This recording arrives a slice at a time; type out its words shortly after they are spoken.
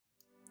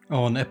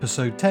On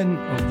episode 10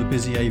 of the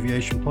Busy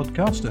Aviation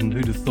podcast, and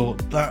who'd have thought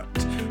that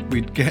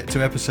we'd get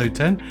to episode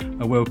 10,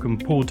 I welcome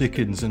Paul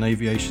Dickens, an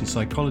aviation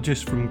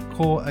psychologist from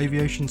Core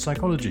Aviation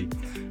Psychology.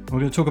 And we're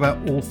going to talk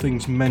about all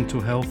things mental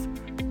health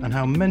and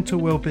how mental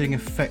well-being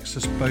affects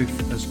us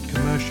both as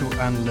commercial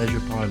and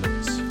leisure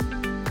pilots.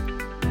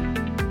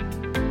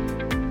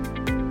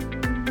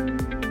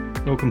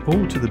 Welcome,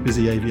 Paul, to the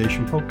Busy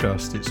Aviation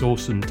podcast. It's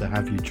awesome to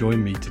have you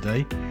join me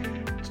today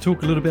to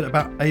talk a little bit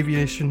about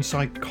aviation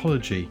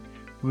psychology.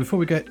 Before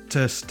we get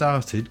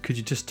started, could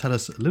you just tell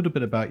us a little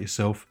bit about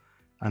yourself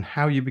and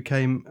how you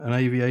became an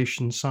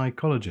aviation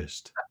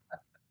psychologist?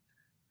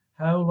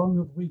 How long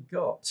have we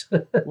got?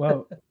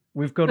 Well,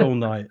 we've got all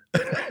night.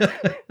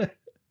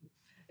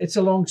 It's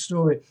a long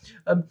story.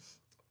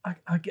 I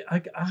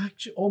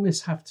actually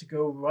almost have to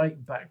go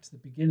right back to the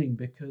beginning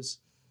because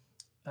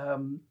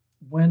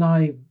when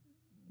I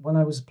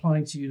was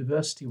applying to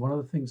university, one of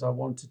the things I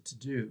wanted to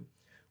do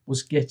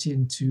was get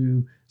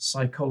into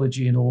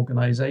psychology in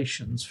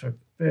organizations for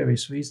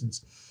various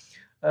reasons.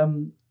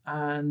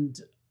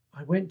 And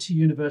I went to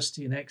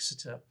university in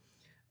Exeter,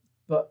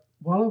 but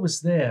while I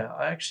was there,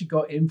 I actually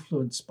got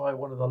influenced by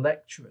one of the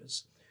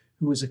lecturers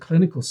who was a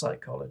clinical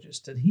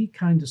psychologist. And he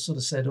kind of sort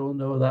of said, oh,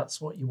 no, that's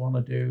what you want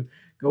to do.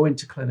 Go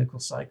into clinical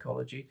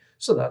psychology.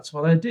 So that's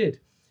what I did.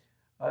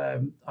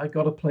 I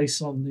got a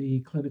place on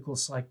the clinical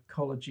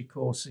psychology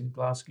course in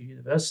Glasgow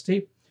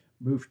University,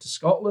 moved to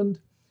Scotland,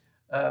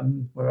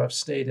 where I've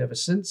stayed ever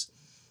since,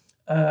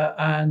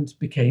 and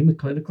became a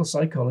clinical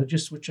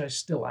psychologist, which I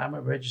still am,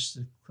 a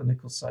registered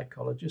clinical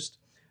psychologist.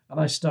 And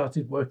I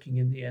started working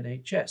in the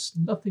NHS,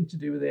 nothing to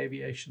do with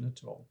aviation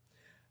at all.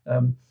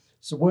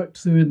 So worked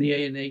through in the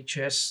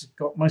NHS,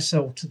 got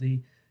myself to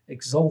the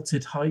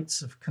exalted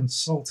heights of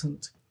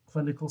consultant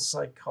clinical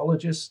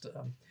psychologist,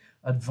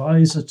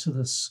 advisor to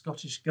the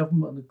Scottish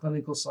government on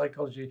clinical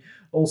psychology,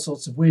 all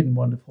sorts of weird and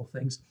wonderful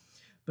things.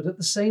 But at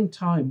the same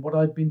time, what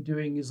I'd been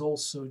doing is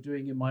also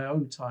doing in my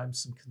own time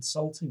some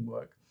consulting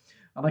work.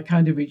 And I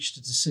kind of reached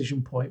a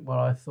decision point where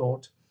I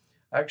thought,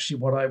 actually,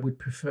 what I would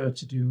prefer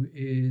to do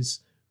is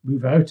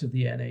move out of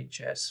the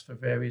NHS for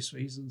various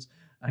reasons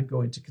and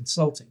go into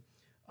consulting.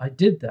 I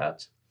did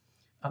that,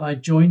 and I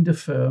joined a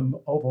firm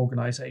of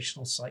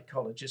organizational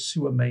psychologists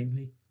who were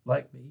mainly,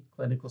 like me,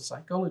 clinical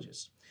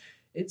psychologists.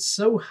 It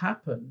so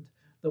happened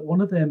that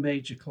one of their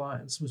major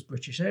clients was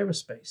British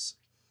Aerospace.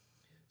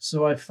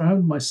 So I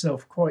found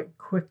myself quite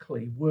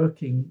quickly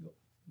working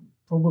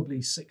probably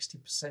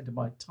 60% of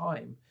my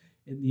time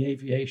in the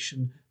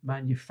aviation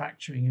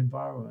manufacturing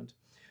environment.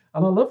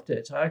 And I loved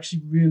it. I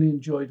actually really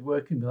enjoyed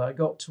working with it. I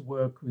got to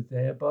work with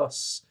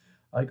Airbus.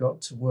 I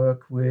got to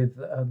work with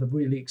the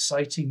really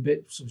exciting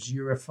bits was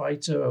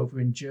Eurofighter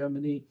over in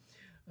Germany.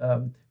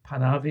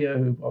 Panavia,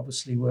 who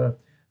obviously were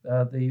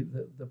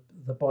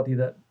the body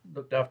that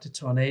looked after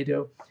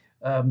Tornado.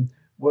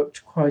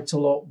 Worked quite a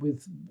lot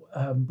with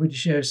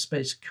British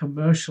Aerospace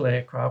commercial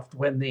aircraft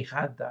when they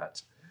had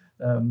that,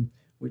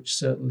 which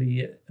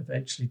certainly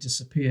eventually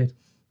disappeared,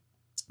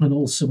 and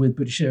also with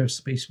British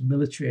Aerospace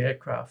military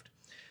aircraft.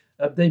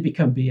 They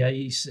become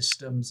BAE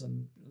systems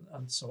and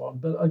so on,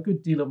 but a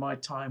good deal of my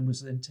time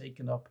was then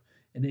taken up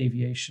in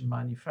aviation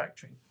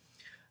manufacturing.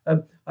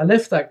 I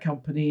left that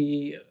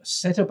company,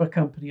 set up a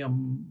company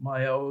on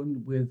my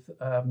own with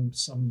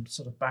some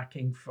sort of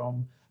backing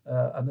from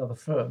another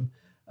firm.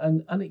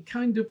 And it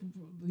kind of,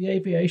 the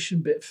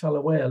aviation bit fell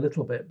away a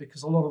little bit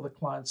because a lot of the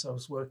clients I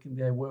was working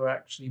there were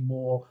actually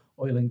more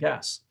oil and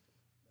gas.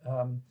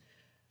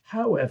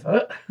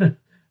 However,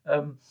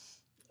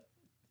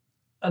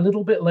 a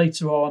little bit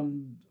later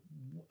on,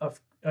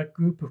 a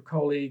group of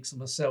colleagues and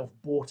myself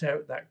bought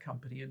out that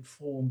company and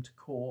formed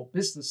Core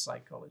Business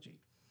Psychology.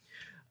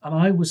 And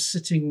I was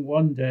sitting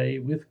one day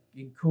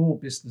in Core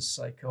Business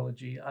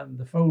Psychology, and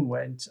the phone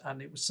went,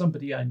 and it was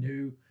somebody I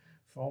knew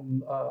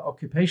from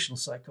occupational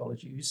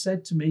psychology who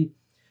said to me,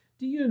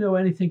 do you know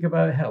anything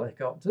about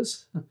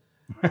helicopters?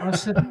 And I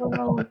said,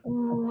 well,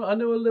 I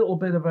know a little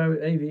bit about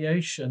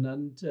aviation.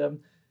 And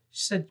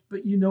she said,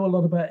 but you know a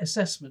lot about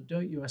assessment,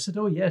 don't you? I said,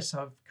 oh, yes,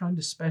 I've kind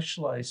of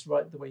specialized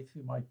right the way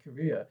through my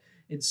career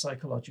in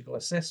psychological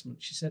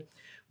assessment. She said,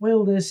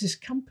 well, there's this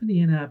company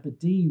in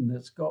Aberdeen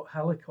that's got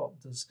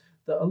helicopters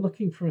that are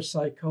looking for a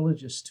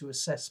psychologist to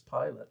assess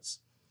pilots.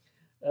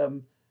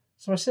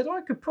 So I said,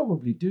 I could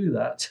probably do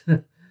that.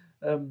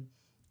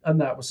 And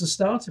that was the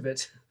start of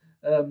it.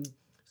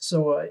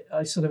 So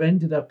I sort of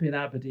ended up in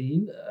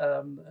Aberdeen,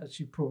 as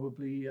you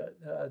probably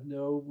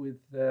know, with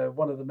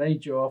one of the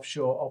major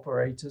offshore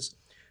operators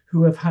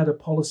who have had a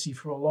policy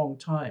for a long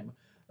time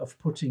of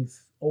putting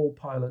all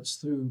pilots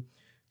through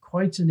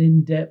quite an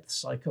in-depth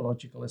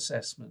psychological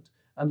assessment.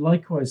 And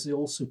likewise, they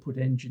also put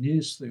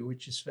engineers through,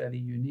 which is fairly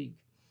unique.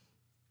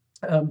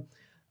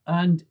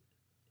 And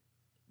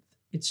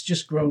it's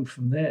just grown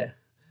from there.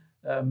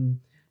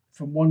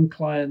 From one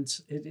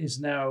client, it is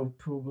now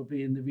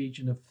probably in the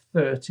region of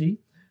 30.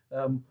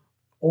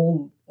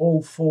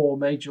 All four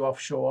major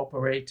offshore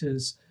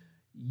operators,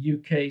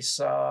 UK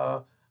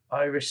SAR,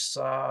 Irish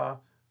SAR,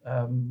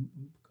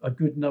 a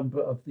good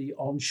number of the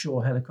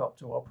onshore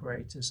helicopter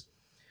operators.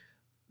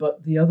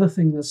 But the other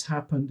thing that's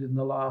happened in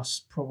the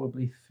last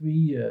probably 3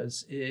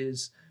 years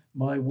is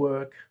my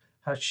work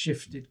has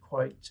shifted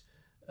quite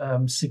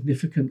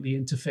significantly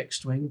into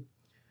fixed wing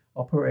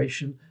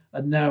operation.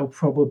 And now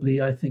probably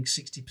I think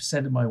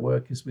 60% of my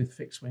work is with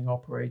fixed wing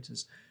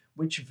operators,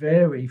 which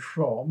vary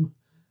from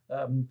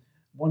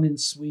one in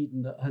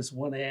Sweden that has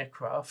one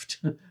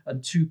aircraft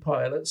and two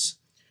pilots,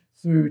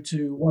 through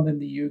to one in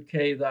the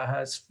UK that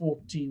has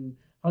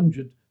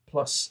 1,400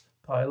 plus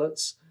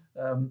pilots,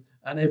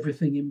 and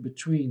everything in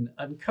between,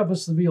 and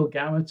covers the real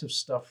gamut of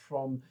stuff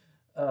from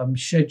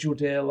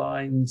scheduled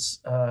airlines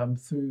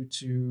through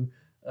to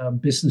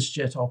business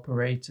jet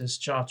operators,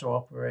 charter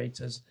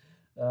operators.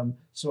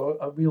 So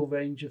a real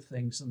range of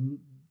things. And,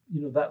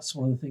 that's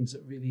one of the things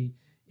that really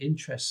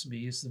interests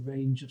me, is the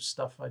range of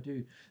stuff I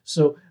do.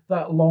 So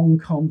that long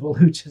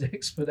convoluted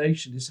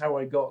explanation is how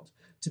I got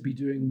to be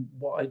doing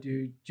what I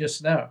do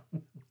just now.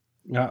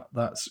 Yeah,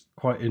 that's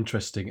quite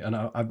interesting, and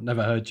I've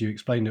never heard you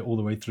explain it all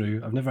the way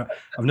through. I've never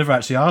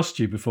actually asked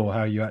you before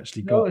how you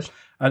actually No, got,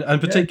 and yeah,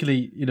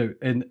 particularly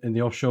in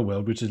the offshore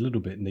world, which is a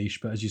little bit niche.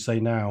 But as you say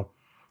now,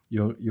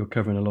 you're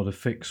covering a lot of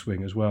fixed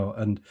wing as well.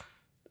 And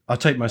I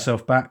take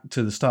myself back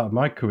to the start of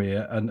my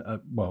career, and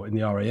in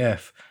the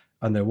RAF,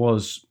 and there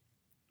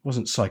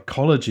wasn't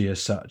psychology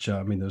as such.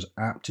 I mean, there was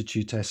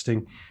aptitude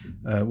testing.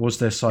 Was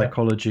there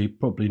psychology?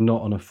 Probably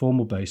not on a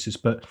formal basis,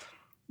 but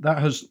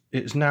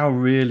it's now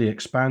really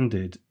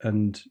expanded,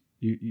 and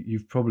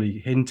you've probably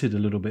hinted a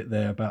little bit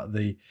there about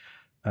the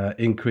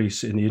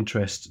increase in the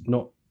interest.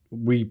 Not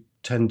we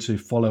tend to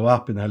follow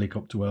up in the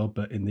helicopter world,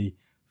 but in the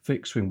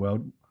fixed wing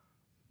world,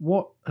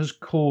 what has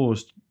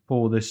caused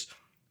for this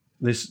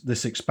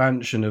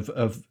expansion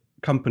of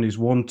companies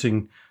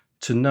wanting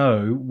to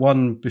know,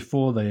 one,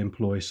 before they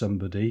employ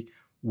somebody,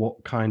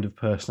 what kind of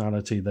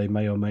personality they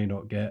may or may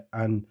not get,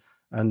 and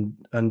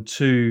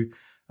two,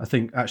 I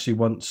think actually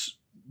once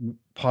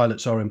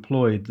pilots are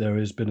employed, there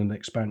has been an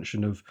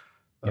expansion of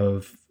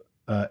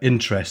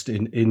interest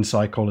in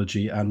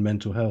psychology and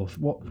mental health.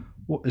 What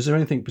is there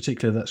anything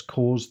particular that's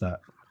caused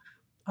that?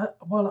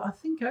 Well, I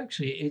think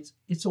actually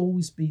it's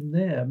always been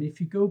there. I mean, if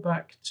you go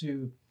back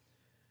to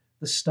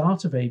the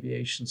start of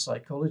aviation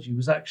psychology,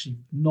 was actually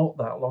not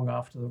that long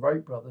after the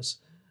Wright brothers,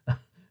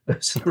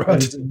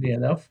 surprisingly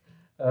enough.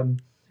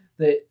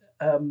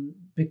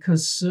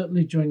 Because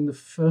certainly during the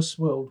First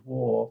World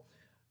War,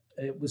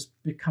 it was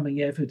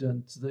becoming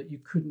evident that you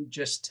couldn't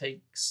just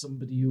take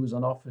somebody who was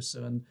an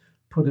officer and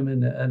put them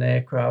in an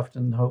aircraft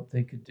and hope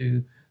they could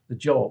do the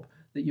job,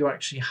 that you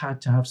actually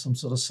had to have some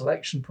sort of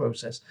selection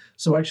process.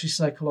 So actually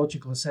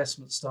psychological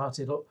assessment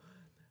started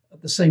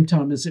at the same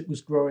time as it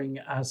was growing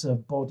as a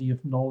body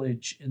of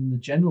knowledge in the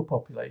general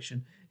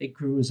population. It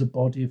grew as a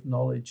body of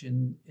knowledge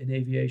in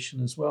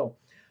aviation as well.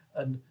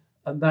 And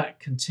that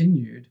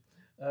continued.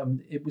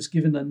 It was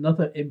given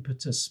another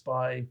impetus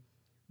by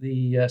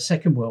the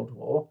Second World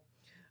War.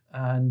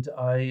 And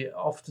I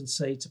often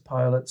say to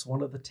pilots,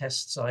 one of the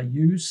tests I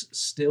use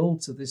still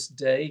to this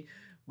day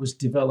was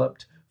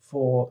developed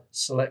for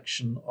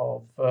selection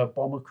of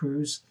bomber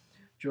crews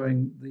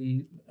during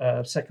the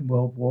Second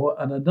World War.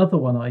 And another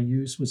one I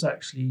used was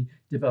actually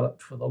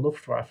developed for the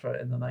Luftwaffe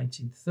in the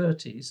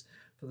 1930s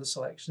for the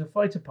selection of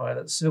fighter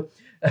pilots. So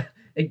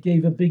it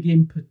gave a big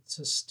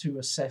impetus to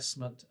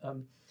assessment.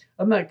 And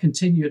that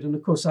continued. And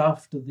of course,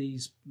 after the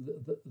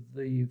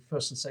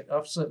first and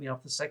second, certainly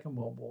after the Second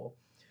World War,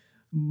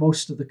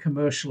 most of the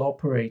commercial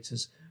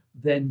operators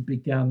then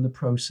began the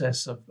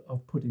process of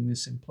putting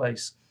this in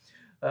place.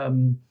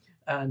 And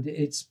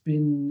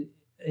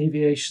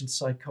aviation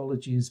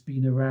psychology has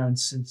been around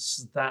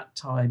since that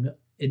time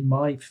in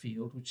my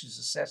field, which is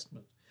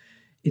assessment.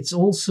 It's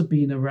also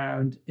been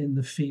around in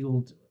the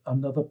field,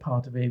 another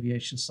part of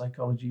aviation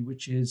psychology,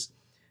 which is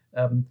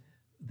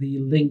the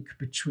link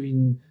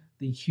between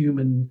the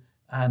human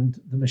and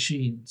the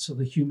machine. So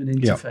the human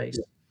interface,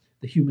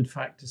 the human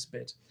factors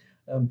bit.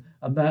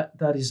 And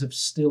that is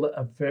still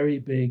a very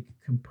big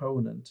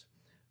component.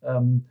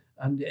 And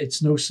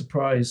it's no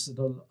surprise that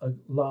a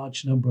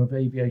large number of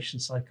aviation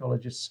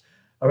psychologists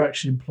are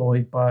actually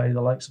employed by the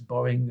likes of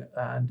Boeing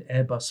and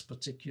Airbus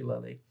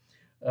particularly,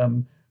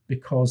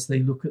 because they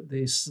look at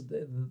this,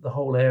 the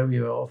whole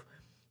area of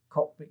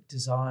cockpit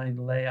design,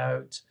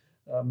 layout.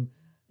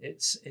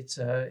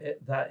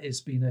 That has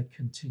been a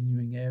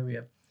continuing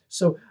area.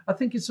 So I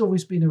think it's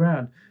always been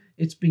around.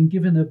 It's been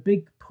given a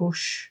big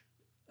push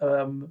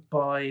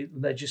by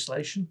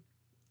legislation.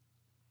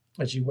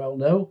 As you well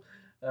know,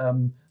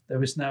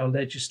 there is now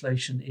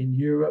legislation in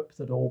Europe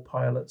that all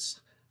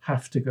pilots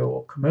have to go,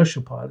 or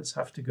commercial pilots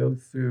have to go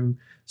through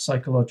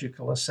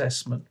psychological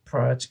assessment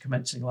prior to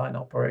commencing line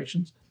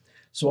operations.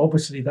 So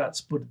obviously that's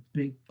put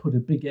a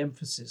big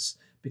emphasis,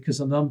 because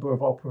a number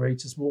of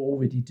operators were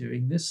already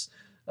doing this.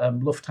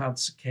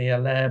 Lufthansa,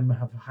 KLM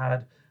have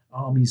had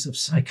armies of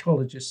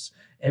psychologists.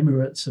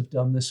 Emirates have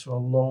done this for a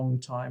long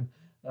time.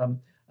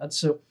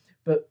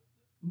 But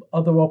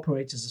other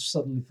operators have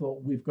suddenly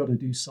thought, we've got to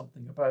do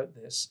something about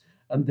this.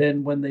 And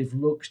then when they've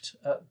looked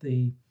at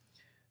the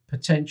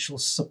potential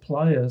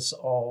suppliers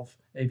of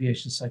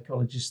aviation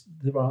psychologists,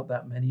 there aren't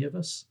that many of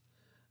us.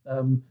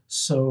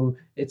 So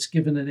it's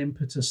given an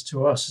impetus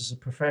to us as a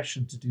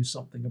profession to do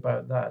something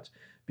about that,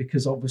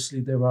 because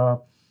obviously there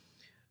are,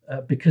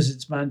 because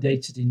it's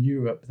mandated in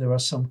Europe, there are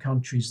some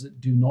countries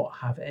that do not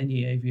have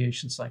any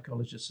aviation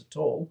psychologists at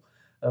all.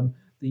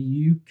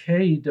 The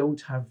UK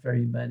don't have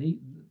very many.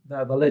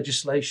 Now, the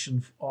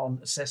legislation on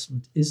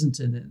assessment isn't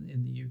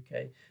in the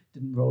UK,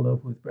 didn't roll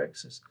over with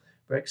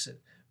Brexit,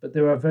 but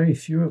there are very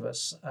few of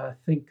us. I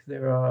think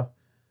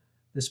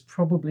there's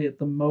probably at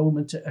the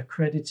moment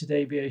accredited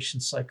aviation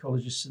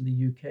psychologists in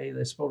the UK.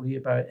 There's probably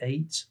about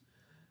 8,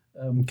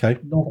 Okay.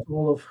 not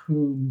all of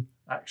whom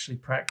actually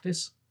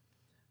practice.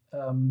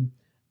 And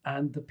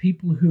the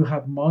people who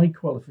have my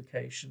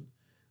qualification,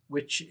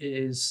 which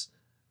is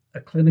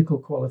a clinical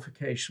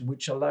qualification,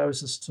 which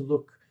allows us to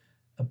look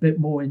a bit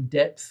more in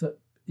depth at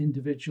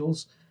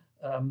individuals,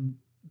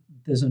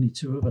 there's only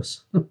 2 of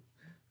us.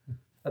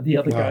 And the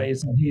other guy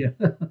isn't here.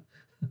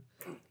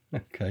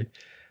 Okay.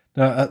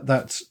 No,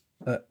 that's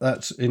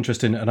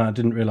interesting, and I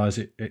didn't realise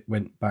it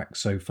went back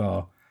so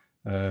far.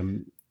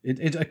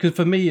 Because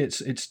for me,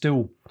 it's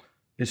still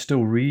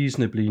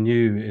reasonably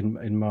new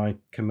in my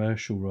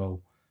commercial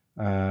role,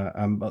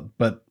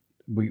 but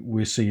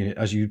we're seeing it,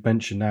 as you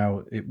mentioned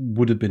now. It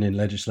would have been in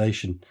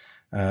legislation,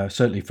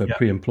 certainly for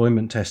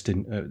pre-employment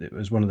testing. It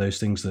was one of those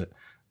things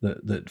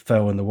that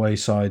fell on the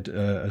wayside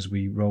as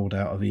we rolled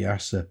out of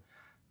EASA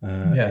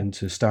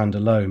into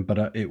standalone,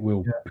 but it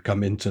will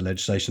come into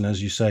legislation,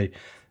 as you say.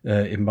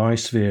 In my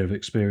sphere of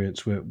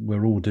experience,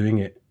 we're all doing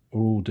it.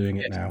 We're all doing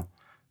it now.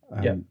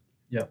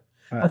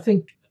 I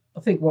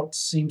think what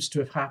seems to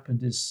have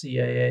happened is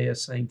CAA are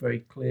saying very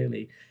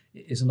clearly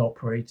it is an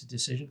operator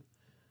decision,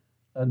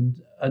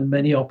 and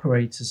many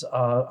operators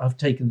have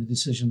taken the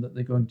decision that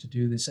they're going to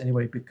do this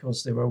anyway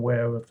because they're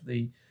aware of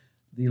the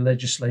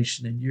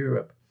legislation in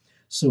Europe.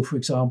 So, for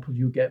example,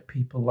 you get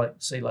people like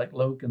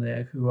Logan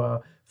there who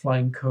are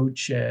flying code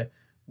share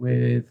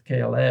with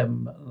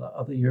KLM and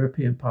other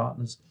European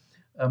partners.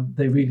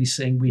 They're really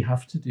saying we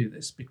have to do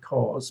this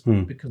because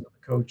of the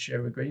code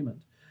share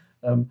agreement.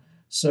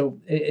 So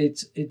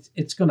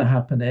it's going to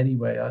happen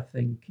anyway, I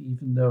think,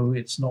 even though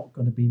it's not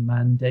going to be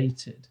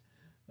mandated.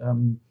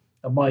 And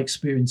my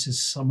experience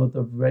is some of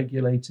the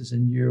regulators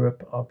in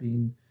Europe are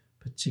being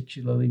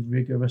particularly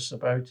rigorous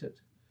about it.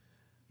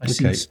 I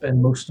seem to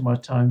spend most of my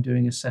time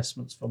doing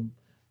assessments from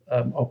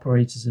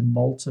operators in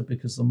Malta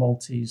because the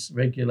Maltese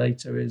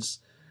regulator is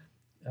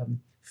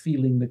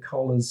feeling the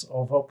collars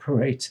of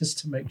operators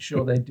to make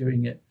sure they're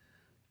doing it.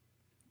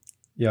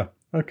 Yeah.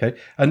 Okay.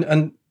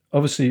 And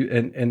obviously,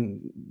 in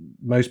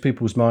most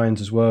people's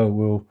minds as well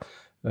will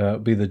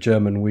be the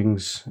German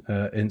wings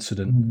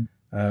incident,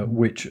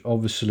 which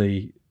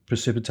obviously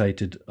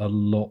precipitated a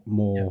lot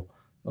more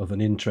of an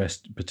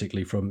interest,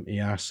 particularly from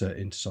EASA,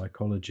 into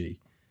psychology.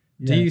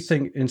 Do you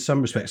think, in some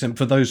respects, and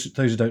for those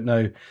who don't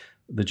know,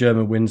 the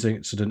German wings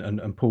incident,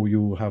 and Paul,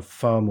 you will have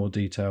far more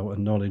detail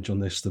and knowledge on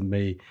this than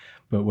me,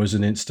 but was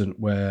an incident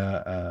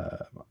where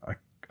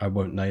I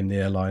won't name the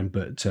airline,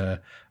 but an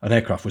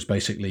aircraft was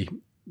basically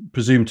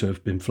presumed to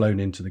have been flown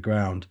into the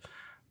ground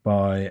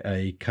by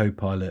a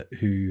co-pilot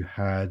who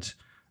had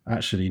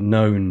actually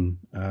known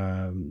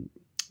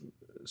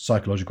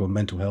psychological and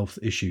mental health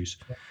issues,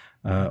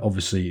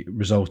 obviously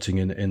resulting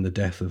in the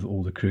death of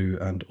all the crew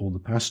and all the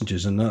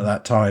passengers. And at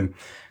that time,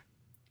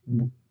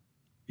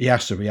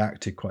 EASA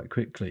reacted quite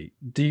quickly.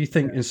 Do you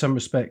think in some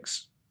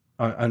respects,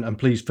 and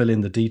please fill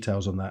in the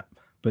details on that,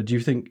 but do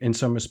you think in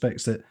some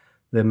respects that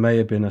there may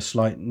have been a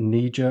slight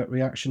knee-jerk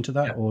reaction to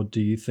that, or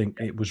do you think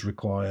it was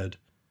required?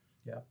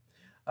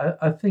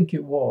 I think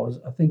it was.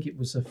 I think it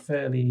was a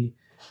fairly,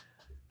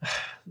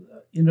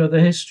 the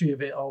history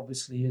of it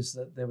obviously is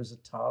that there was a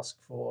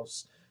task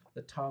force.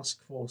 The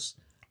task force,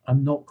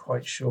 I'm not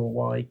quite sure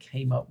why,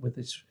 came up with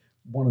this.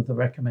 One of the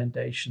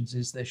recommendations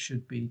is there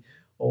should be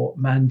or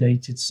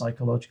mandated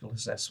psychological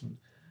assessment.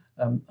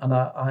 And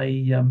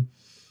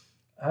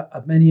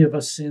many of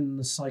us in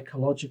the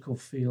psychological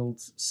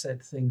field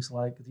said things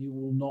like, you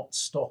will not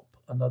stop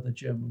another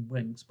German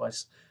wings by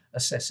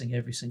assessing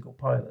every single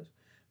pilot,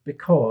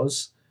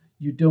 because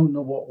you don't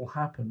know what will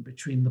happen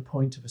between the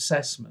point of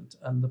assessment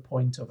and the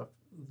point of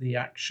the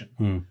action.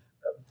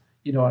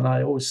 And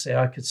I always say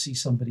I could see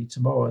somebody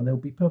tomorrow and they'll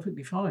be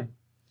perfectly fine.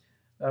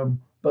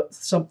 But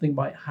something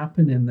might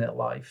happen in their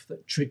life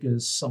that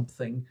triggers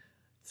something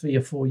 3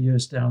 or 4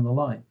 years down the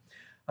line.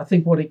 I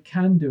think what it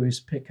can do is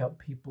pick up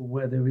people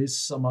where there is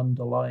some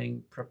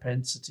underlying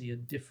propensity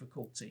and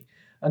difficulty.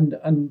 And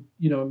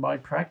in my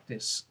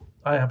practice,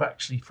 I have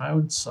actually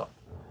found some.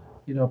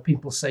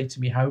 People say to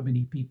me, how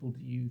many people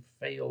do you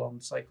fail on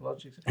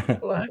psychology?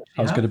 Well,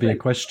 I was going to be a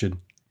question.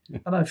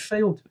 And I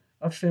failed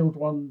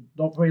one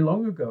not very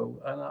long ago.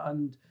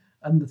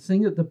 And the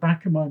thing at the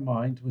back of my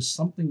mind was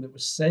something that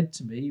was said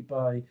to me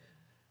by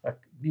a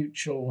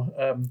mutual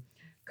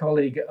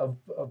colleague of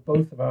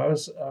both of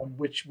ours,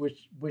 which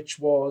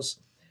was,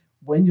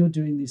 when you're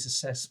doing these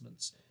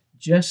assessments,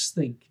 just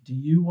think, do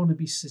you want to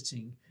be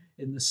sitting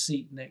in the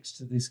seat next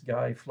to this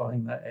guy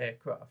flying that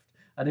aircraft?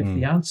 And if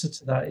the answer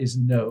to that is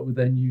no,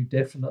 then you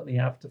definitely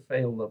have to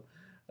fail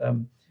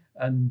them.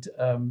 And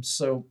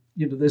so,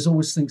 there's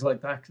always things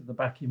like that at the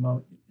back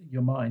of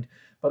your mind.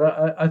 But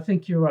I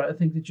think you're right. I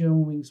think the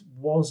Germanwings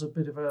was a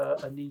bit of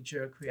a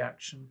knee-jerk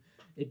reaction.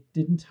 It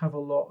didn't have a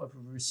lot of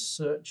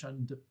research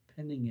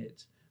underpinning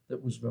it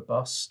that was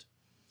robust.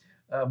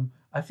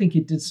 I think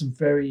it did some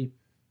very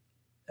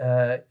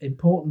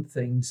important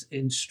things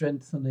in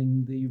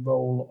strengthening the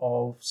role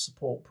of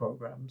support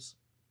programs,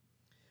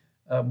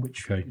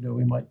 which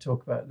we might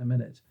talk about in a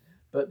minute.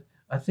 But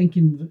I think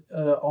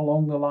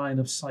along the line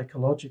of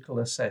psychological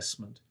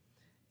assessment,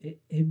 it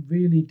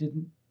really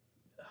didn't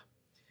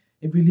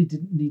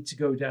need to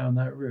go down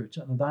that route,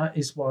 and that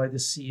is why the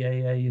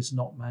CAA is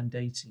not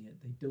mandating it.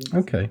 They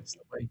don't think it's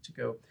the way to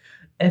go.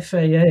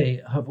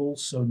 FAA have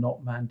also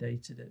not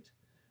mandated it,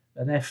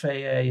 and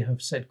FAA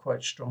have said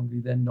quite strongly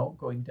they're not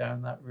going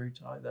down that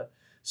route either.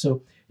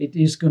 So it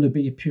is going to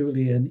be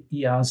purely an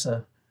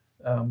EASA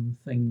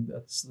thing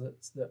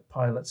that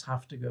pilots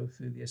have to go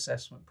through the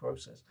assessment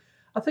process.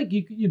 I think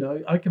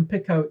I can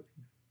pick out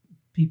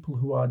people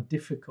who are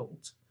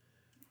difficult,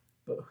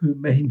 but who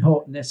may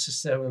not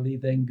necessarily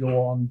then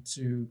go on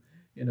to,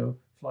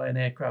 fly an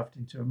aircraft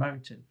into a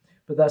mountain.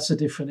 But that's a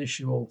different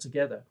issue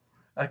altogether.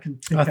 I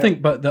think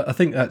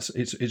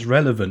it's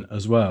relevant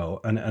as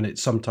well, and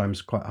it's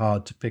sometimes quite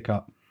hard to pick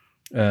up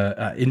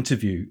an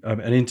interview a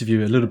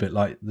little bit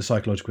like the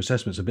psychological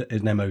assessments, a bit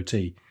an MOT,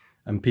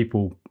 and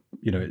people,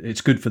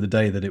 it's good for the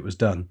day that it was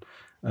done.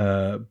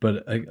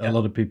 But a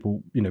lot of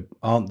people,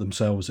 aren't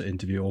themselves at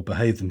interview or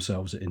behave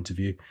themselves at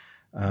interview.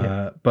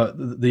 But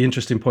the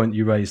interesting point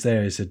you raised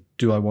there is that,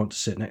 do I want to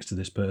sit next to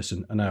this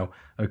person? And now,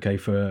 okay,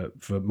 for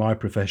my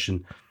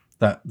profession,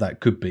 that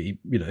could be,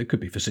 it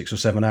could be for 6 or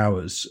 7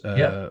 hours.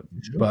 Sure.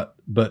 But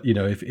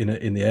if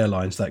in the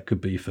airlines, that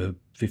could be for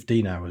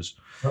 15 hours.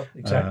 Well,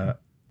 exactly.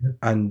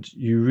 And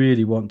you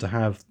really want to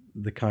have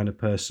the kind of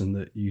person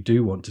that you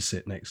do want to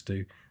sit next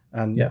to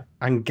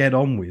and get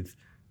on with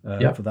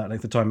for that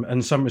length of time. And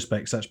in some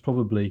respects, that's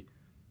probably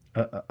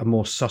a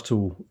more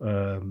subtle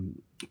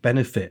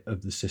benefit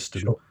of the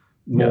system,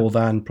 more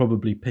than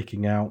probably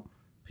picking out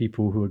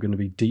people who are going to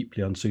be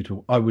deeply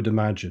unsuitable, I would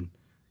imagine.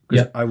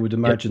 Because I would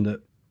imagine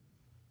that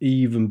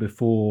even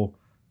before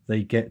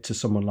they get to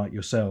someone like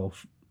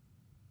yourself,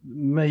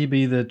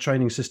 maybe the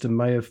training system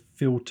may have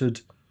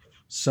filtered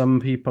some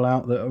people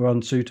out that are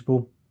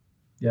unsuitable.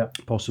 Yeah,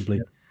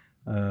 possibly.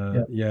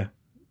 No,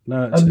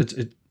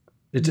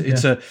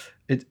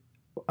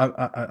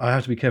 I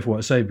have to be careful what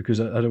I say,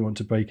 because I don't want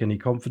to break any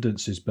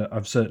confidences, but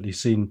I've certainly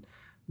seen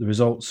the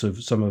results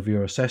of some of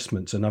your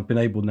assessments, and I've been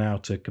able now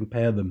to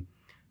compare them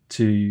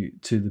to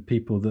the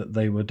people that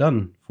they were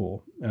done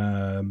for,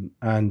 and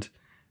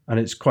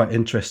it's quite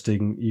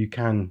interesting. You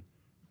can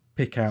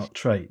pick out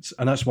traits,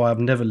 and that's why I've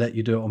never let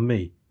you do it on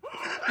me.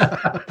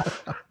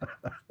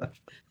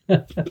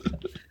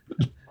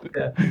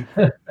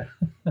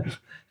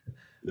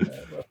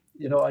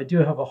 Well, I do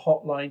have a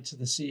hotline to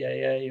the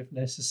CAA if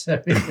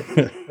necessary.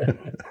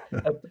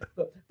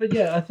 but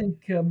yeah, I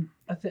think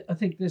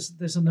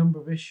there's a number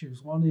of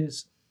issues. One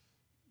is,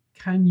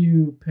 can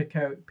you pick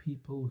out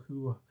people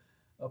who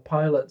are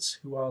pilots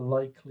who are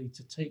likely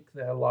to take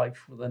their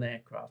life with an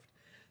aircraft?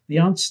 The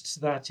answer to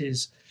that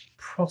is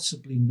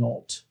possibly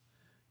not.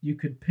 You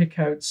could pick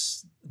out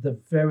the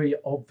very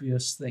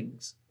obvious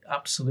things.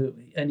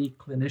 Absolutely, any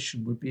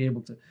clinician would be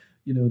able to,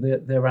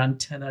 their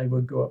antennae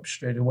would go up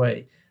straight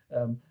away.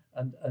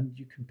 And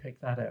you can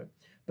pick that out.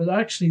 But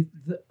actually,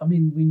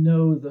 we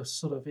know the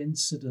sort of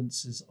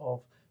incidences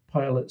of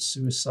pilot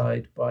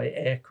suicide by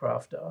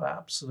aircraft are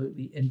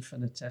absolutely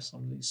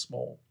infinitesimally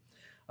small.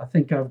 I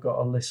think I've got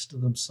a list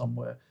of them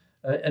somewhere.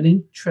 And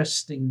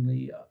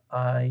interestingly,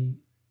 I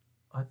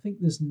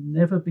think there's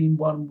never been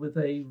one with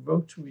a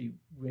rotary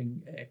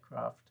wing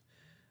aircraft.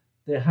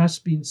 There has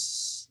been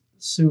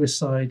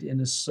suicide in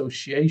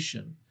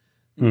association.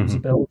 It was a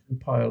Belgian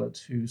pilot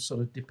who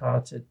sort of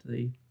departed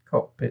the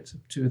cockpit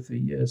 2 or 3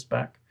 years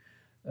back,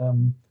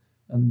 and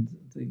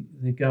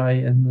the guy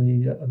in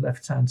the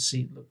left-hand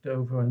seat looked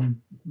over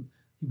and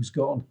he was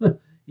gone.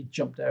 He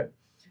jumped out.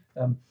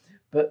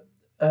 But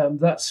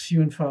that's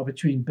few and far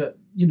between. But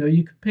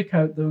you could pick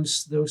out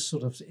those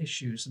sort of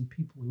issues and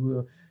people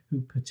who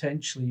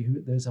potentially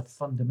there's a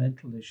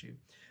fundamental issue.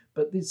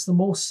 But it's the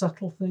more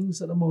subtle things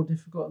that are more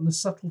difficult, and the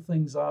subtle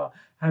things are,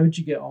 how do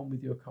you get on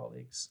with your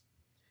colleagues?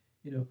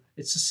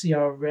 It's a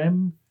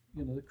CRM.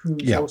 The crew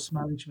resource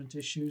management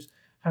issues.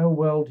 How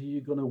well are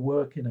you going to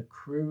work in a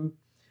crew?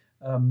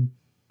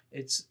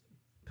 It's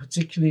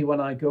particularly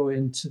when I go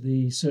into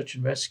the search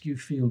and rescue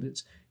field,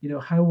 it's,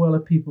 how well are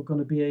people going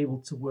to be able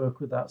to work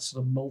with that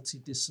sort of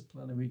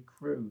multidisciplinary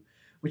crew,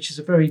 which is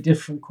a very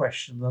different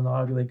question than,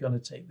 are they going to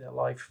take their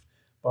life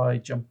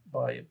by an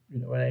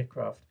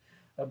aircraft?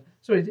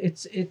 So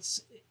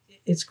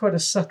it's quite a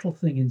subtle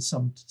thing in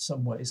some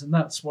ways, and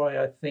that's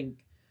why I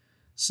think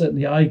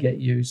certainly I get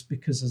used,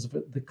 because of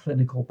the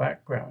clinical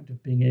background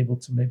of being able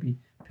to maybe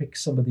pick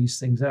some of these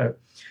things out.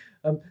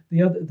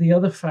 The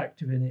other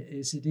factor in it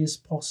is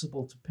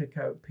possible to pick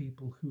out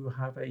people who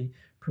have a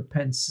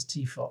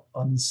propensity for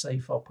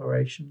unsafe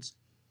operations.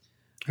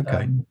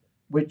 Okay.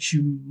 which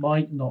you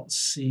might not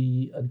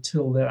see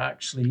until they're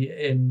actually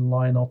in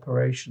line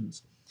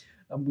operations.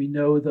 And we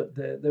know that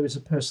there is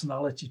a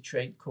personality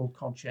trait called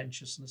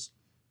conscientiousness.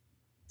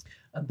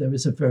 And there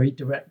is a very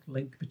direct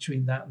link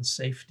between that and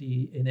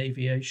safety in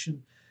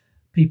aviation.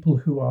 People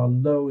who are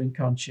low in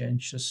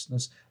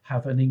conscientiousness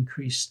have an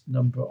increased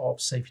number of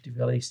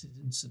safety-related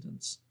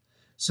incidents.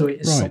 So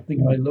it is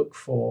something I look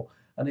for.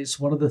 And it's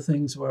one of the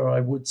things where I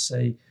would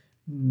say,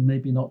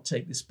 maybe not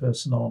take this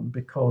person on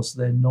because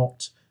they're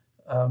not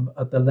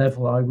at the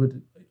level I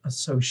would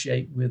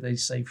associate with a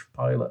safe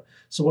pilot.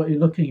 So what you're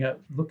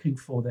looking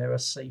for there are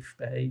safe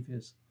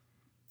behaviors.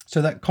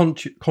 So that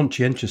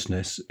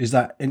conscientiousness, is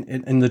that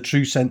in the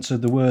true sense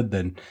of the word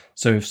then?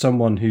 So if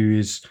someone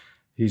who's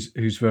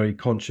very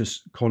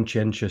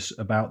conscientious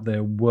about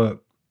their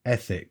work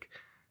ethic,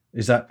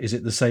 is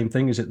it the same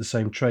thing? Is it the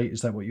same trait?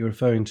 Is that what you're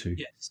referring to?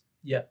 Yes.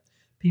 Yeah.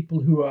 People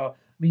who are,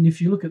 I mean,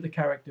 if you look at the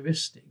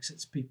characteristics,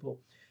 it's people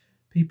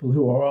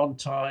who are on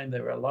time,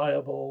 they're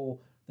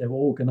reliable, they're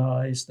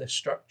organized, they're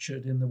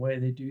structured in the way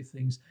they do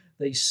things.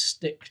 They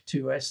stick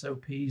to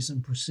SOPs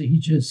and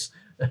procedures,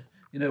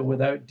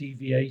 without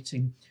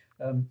deviating.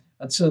 And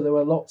so there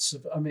were lots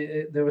of,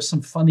 there were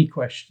some funny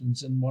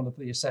questions in one of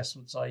the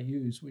assessments I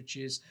use, which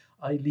is,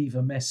 I leave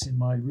a mess in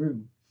my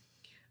room.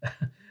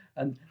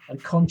 and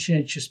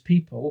conscientious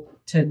people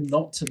tend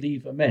not to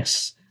leave a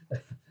mess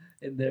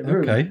in their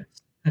room. Okay.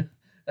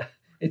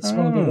 It's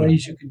one of the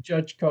ways you can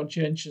judge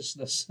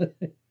conscientiousness.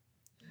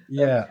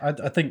 Yeah,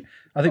 I think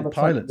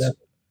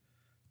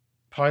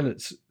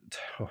pilots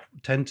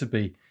tend to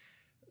be,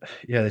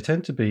 they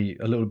tend to be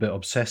a little bit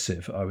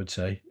obsessive, I would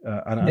say,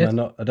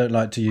 and I don't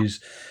like to use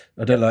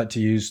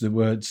the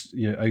words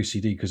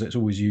OCD, because it's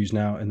always used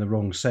now in the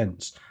wrong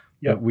sense.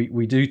 But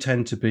we do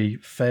tend to be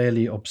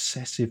fairly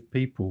obsessive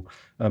people.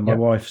 My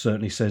wife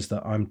certainly says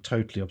that I'm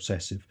totally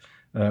obsessive.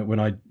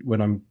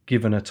 When I'm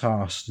given a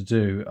task to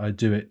do, I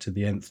do it to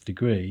the nth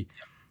degree.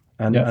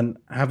 And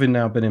having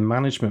now been in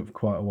management for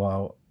quite a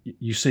while,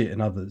 you see it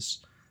in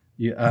others.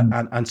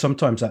 And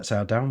sometimes that's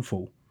our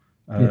downfall.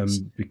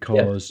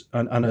 Because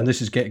and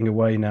this is getting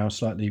away now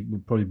slightly. We're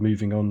probably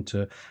moving on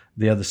to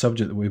the other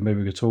subject that we're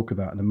maybe going to talk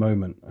about in a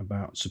moment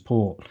about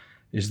support,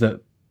 is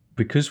that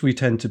because we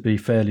tend to be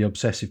fairly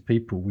obsessive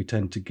people, we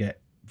tend to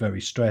get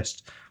very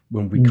stressed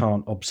when we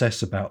can't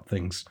obsess about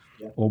things,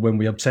 or when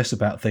we obsess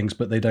about things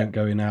but they don't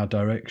go in our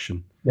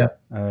direction.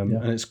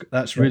 And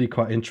that's really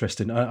quite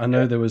interesting. I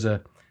know there was I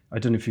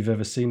don't know if you've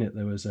ever seen it,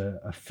 there was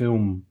a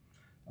film,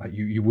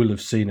 you will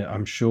have seen it,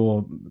 I'm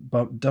sure,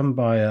 but done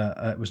by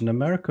it was an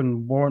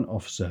American warrant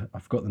officer. I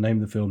forgot the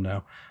name of the film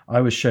now.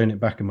 I was shown it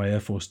back in my Air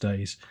Force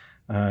days,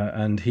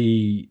 and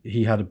he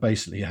had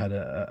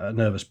a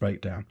nervous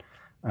breakdown,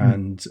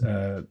 and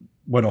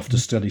went off to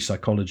study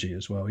psychology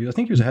as well. I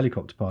think he was a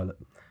helicopter pilot,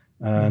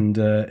 and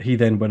he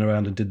then went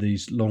around and did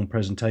these long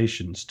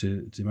presentations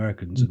to the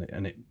Americans,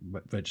 and it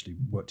eventually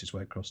worked its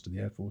way across to the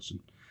Air Force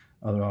and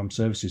other armed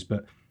services.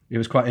 But it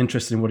was quite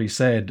interesting what he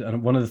said,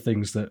 and one of the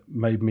things that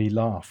made me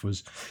laugh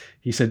was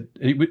he said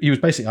he was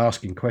basically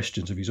asking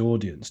questions of his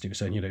audience. He was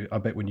saying, I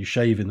bet when you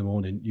shave in the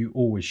morning, you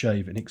always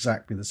shave in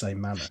exactly the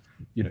same manner.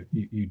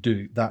 You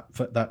do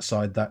that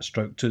side, that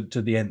stroke to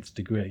the nth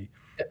degree.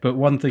 But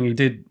one thing he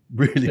did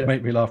really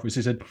make me laugh was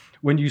he said,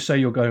 when you say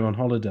you're going on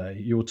holiday,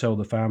 you'll tell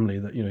the family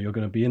that you're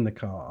going to be in the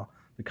car.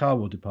 The car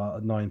will depart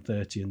at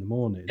 9:30 in the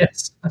morning.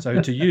 Yes. So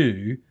to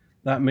you,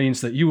 that means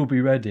that you will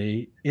be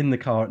ready in the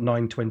car at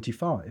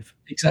 9:25.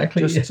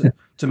 Exactly. Just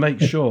to make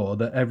sure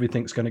that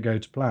everything's going to go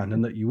to plan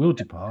and that you will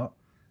depart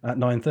at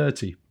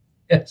 9:30.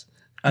 Yes.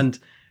 And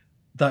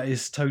that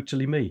is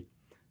totally me.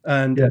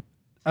 And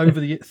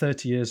over the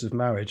 30 years of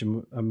marriage,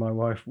 and my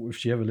wife, if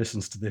she ever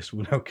listens to this,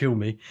 will now kill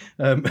me.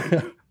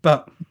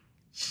 But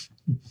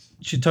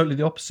she's totally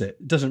the opposite.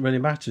 It doesn't really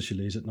matter she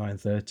leaves at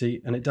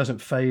 9:30, and it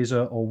doesn't faze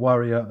her or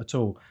worry her at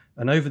all.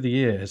 And over the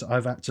years,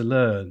 I've had to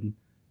learn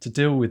to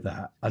deal with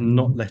that and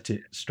not let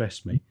it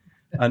stress me.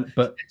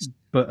 But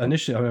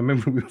initially, I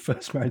remember when we were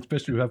first married,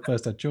 especially when we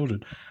first had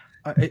children,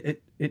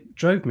 it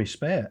drove me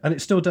spare, and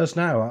it still does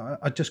now.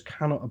 I just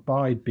cannot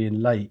abide being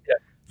late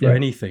for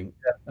anything,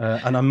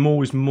 and I'm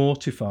always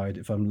mortified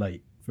if I'm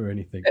late for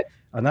anything,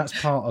 and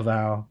that's part of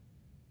our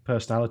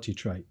personality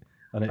trait,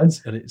 and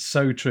it's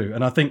so true.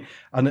 And I think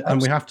and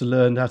we have to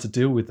learn how to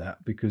deal with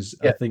that, because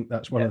I think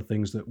that's one of the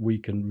things that we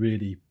can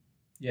really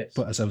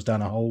put ourselves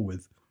down a hole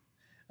with.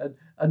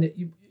 And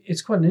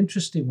it's quite an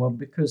interesting one,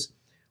 because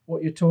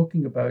what you're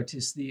talking about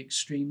is the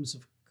extremes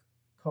of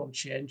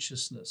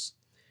conscientiousness,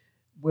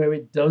 where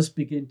it does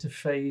begin to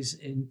phase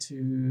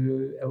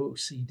into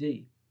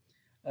OCD.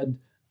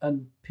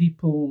 And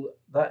people,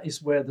 that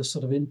is where the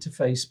sort of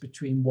interface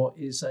between what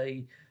is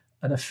an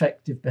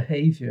effective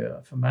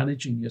behavior for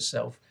managing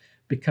yourself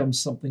becomes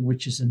something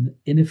which is an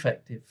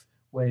ineffective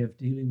way of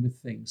dealing with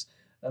things.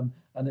 And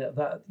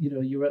that,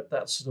 you're at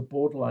that sort of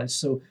borderline.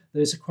 So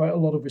there's quite a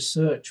lot of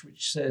research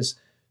which says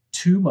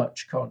too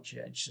much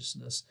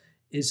conscientiousness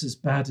is as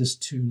bad as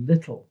too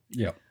little.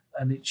 Yeah.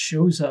 And it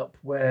shows up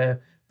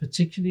where,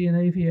 particularly in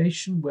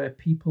aviation, where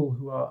people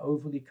who are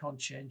overly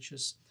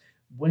conscientious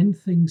when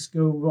things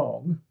go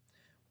wrong,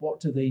 what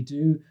do?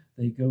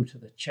 They go to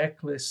the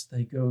checklist,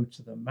 they go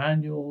to the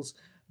manuals,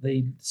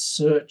 they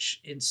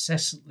search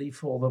incessantly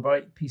for the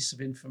right piece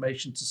of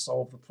information to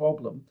solve the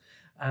problem.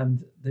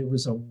 And there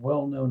was a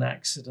well-known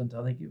accident,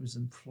 I think it was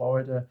in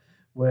Florida,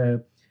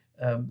 where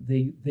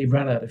they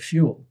ran out of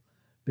fuel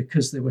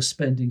because they were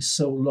spending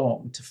so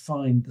long to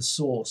find the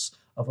source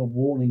of a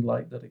warning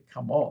light that had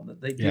come on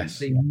that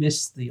they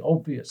missed the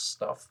obvious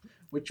stuff,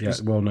 which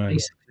was well known.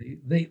 basically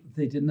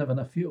they didn't have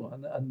enough fuel,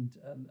 and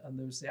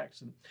there was the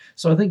accident.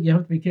 So I think you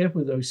have to be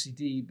careful with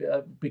OCD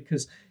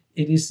because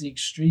it is the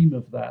extreme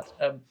of that.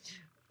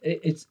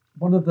 It's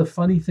one of the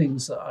funny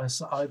things that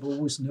I've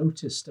always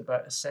noticed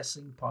about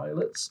assessing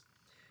pilots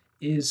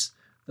is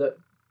that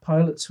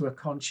pilots who are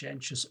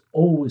conscientious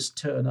always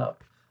turn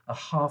up a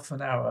half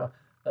an hour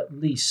at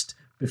least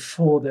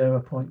before their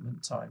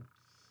appointment time.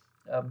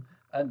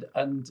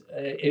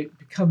 It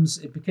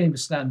became a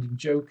standing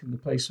joke in the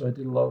place where I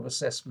did a lot of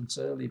assessments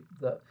early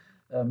that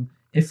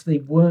if they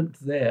weren't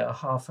there a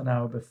half an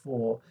hour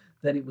before,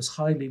 then it was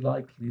highly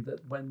likely that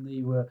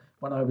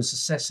when I was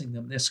assessing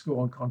them, their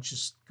score on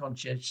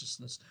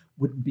conscientiousness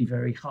wouldn't be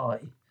very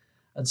high.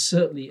 And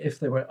certainly if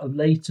they were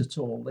late at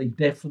all, they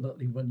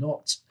definitely were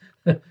not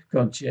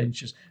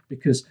conscientious,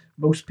 because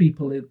most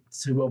people,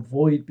 to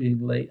avoid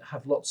being late,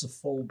 have lots of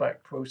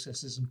fallback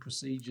processes and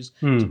procedures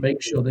to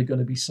make sure they're going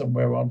to be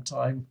somewhere on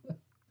time.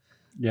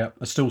 Yeah,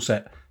 I still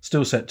set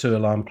 2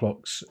 alarm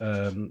clocks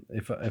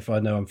if I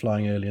know I'm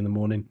flying early in the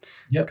morning.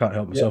 Yep. Can't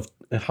help myself.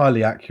 Yep.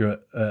 Highly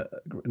accurate.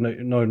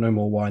 No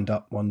more wind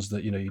up ones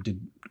that you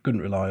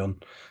couldn't rely on.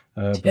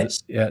 But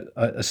yes.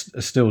 I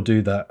still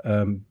do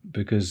that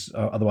because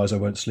otherwise I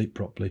won't sleep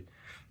properly.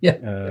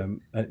 Yeah.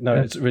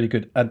 It's really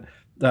good, and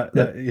that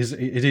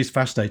it is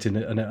fascinating,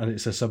 and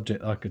it's a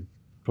subject I could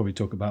probably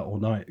talk about all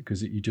night,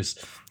 because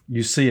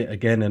you see it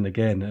again and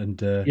again,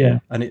 and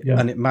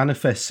it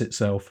manifests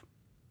itself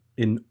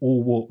in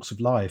all walks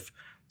of life.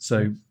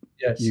 So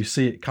you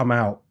see it come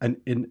out,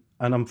 and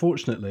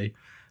unfortunately,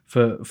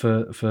 for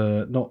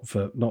not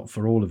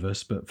for all of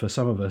us, but for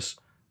some of us,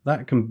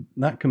 that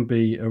can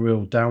be a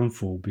real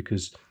downfall,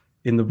 because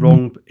in the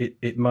wrong,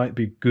 it might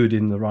be good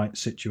in the right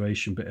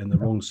situation, but in the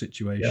wrong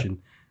situation,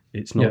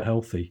 it's not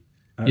healthy.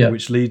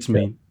 Which leads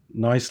me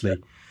nicely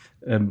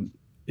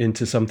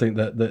into something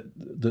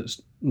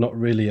that's not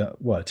really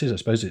it is. I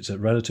suppose it's a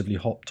relatively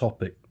hot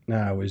topic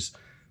now, is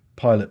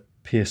pilot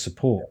peer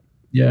support.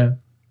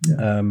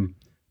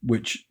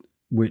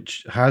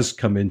 Which has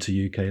come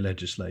into UK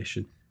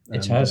legislation.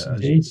 It has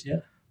indeed,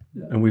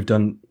 and we've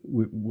done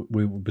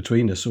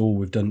between us all,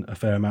 we've done a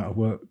fair amount of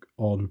work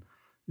on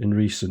in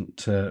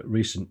recent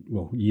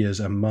years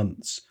and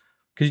months.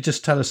 Could you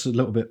just tell us a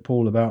little bit,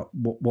 Paul, about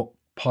what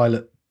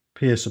pilot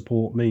peer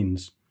support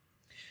means?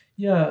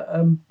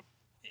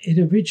 It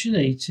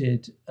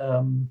originated,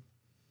 I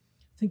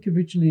think,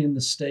 originally in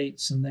the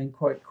States, and then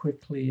quite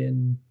quickly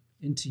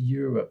into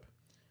Europe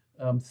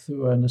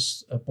through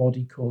a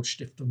body called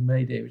Stiftung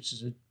Mayday, which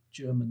is a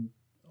German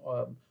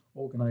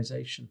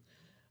organization.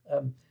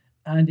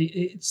 And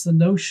it's the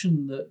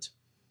notion that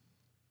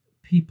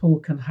people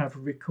can have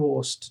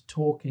recourse to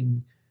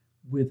talking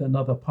with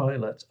another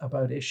pilot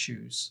about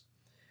issues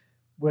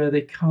where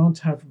they can't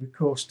have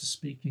recourse to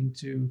speaking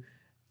to,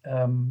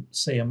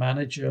 say, a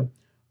manager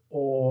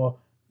or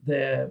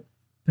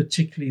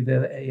particularly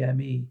their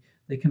AME.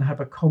 They can have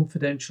a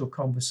confidential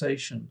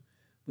conversation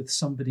with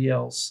somebody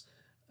else,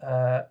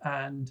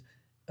 and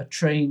a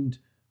trained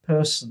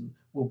person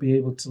will be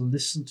able to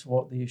listen to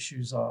what the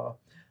issues are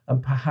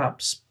and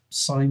perhaps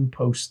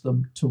signpost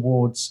them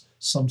towards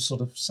some sort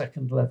of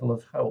second level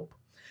of help.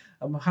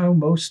 And how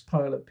most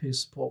pilot peer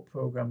support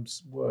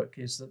programs work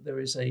is that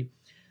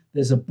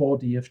there's a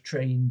body of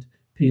trained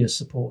peer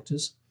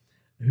supporters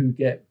who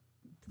get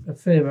a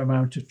fair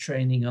amount of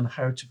training on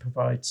how to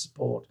provide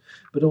support,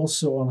 but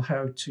also on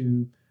how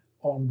to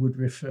onward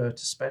refer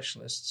to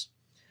specialists.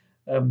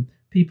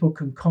 People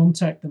can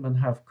contact them and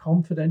have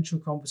confidential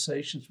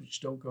conversations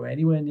which don't go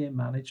anywhere near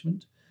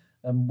management.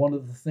 One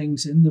of the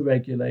things in the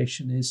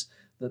regulation is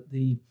that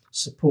the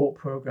support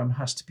program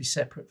has to be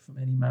separate from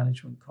any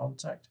management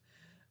contact,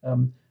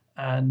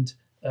 and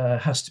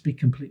has to be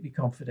completely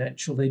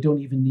confidential. They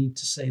don't even need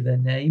to say their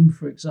name,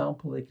 for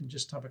example. They can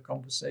just have a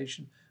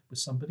conversation with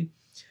somebody.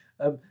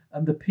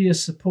 And the peer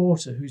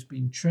supporter who's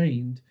been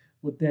trained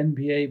would then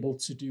be able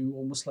to do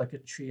almost like a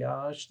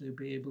triage. They'll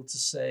be able to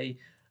say,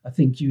 I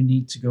think you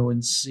need to go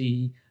and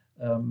see.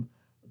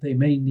 They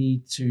may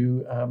need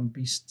to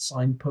be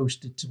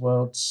signposted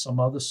towards some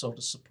other sort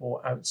of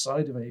support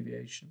outside of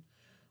aviation.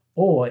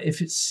 Or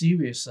if it's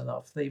serious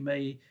enough, they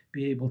may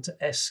be able to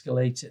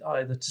escalate it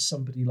either to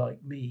somebody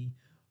like me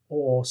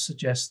or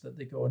suggest that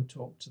they go and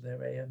talk to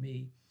their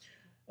AME.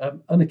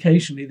 And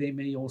occasionally they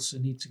may also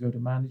need to go to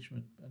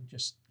management and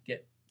just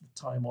get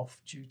the time off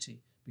duty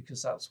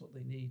because that's what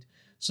they need.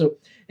 So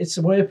it's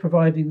a way of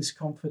providing this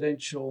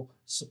confidential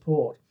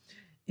support.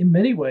 In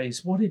many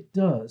ways, what it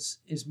does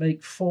is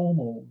make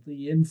formal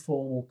the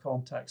informal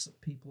contacts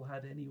that people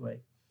had anyway,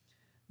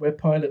 where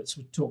pilots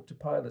would talk to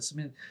pilots. I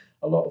mean,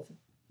 a lot of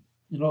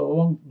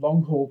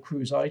long haul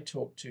crews I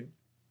talk to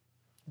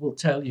will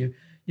tell you,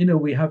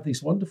 we have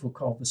these wonderful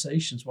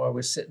conversations while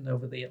we're sitting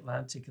over the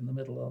Atlantic in the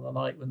middle of the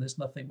night when there's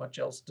nothing much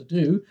else to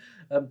do.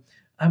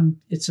 And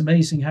it's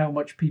amazing how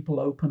much people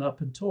open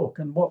up and talk.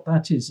 And what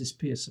that is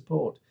peer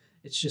support.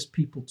 It's just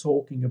people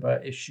talking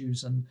about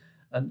issues and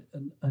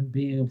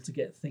being able to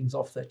get things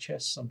off their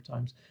chest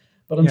sometimes.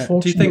 But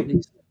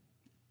unfortunately,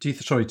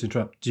 sorry to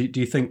interrupt. Do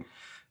you think,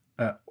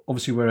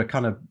 obviously, we're a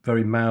kind of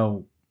very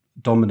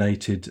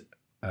male-dominated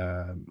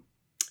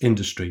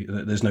industry.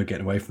 There's no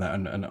getting away from that.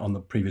 And on the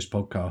previous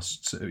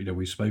podcasts,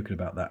 we've spoken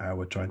about that, how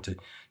we're trying to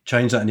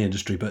change that in the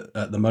industry. But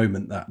at the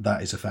moment,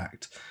 that is a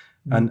fact.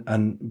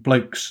 And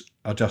blokes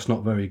are just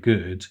not very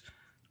good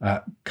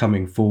at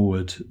coming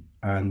forward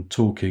and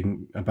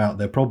talking about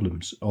their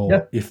problems,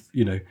 or if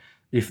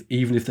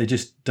even if they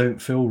just don't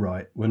feel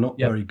right, we're not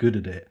very good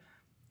at it.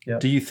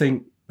 Do you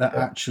think that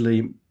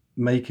actually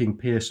making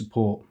peer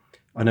support,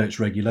 I know it's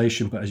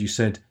regulation, but as you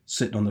said,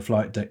 sitting on the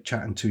flight deck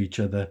chatting to each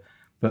other,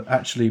 but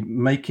actually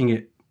making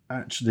it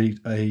actually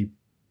a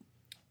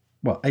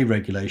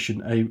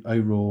regulation, a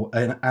raw,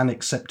 an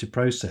accepted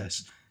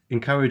process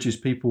encourages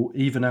people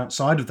even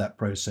outside of that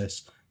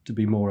process to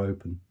be more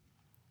open?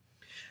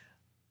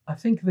 I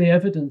think the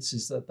evidence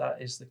is that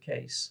is the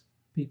case.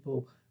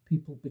 People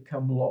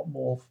become a lot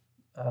more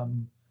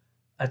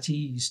at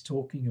ease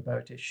talking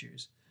about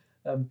issues.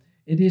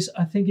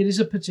 I think it is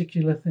a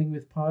particular thing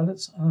with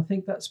pilots, and I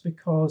think that's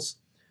because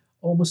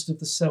almost of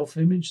the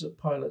self-image that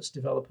pilots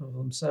develop of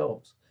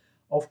themselves,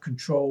 of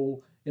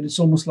control. And it's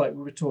almost like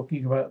we were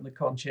talking about in the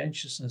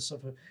conscientiousness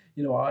of,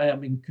 I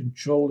am in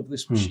control of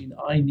this machine.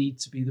 I need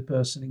to be the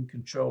person in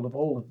control of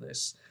all of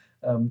this,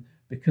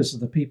 because of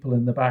the people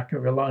in the back are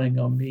relying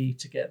on me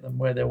to get them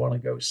where they want to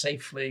go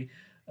safely.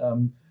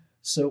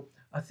 So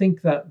I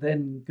think that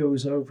then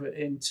goes over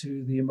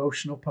into the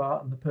emotional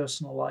part and the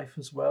personal life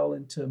as well,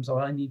 in terms of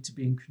I need to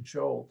be in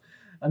control.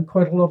 And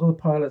quite a lot of the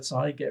pilots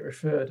I get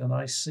referred and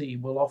I see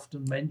will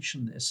often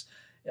mention this.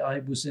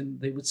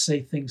 They would say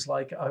things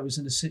like, I was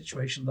in a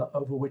situation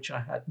over which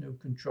I had no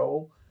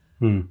control.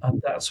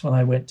 And that's when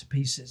I went to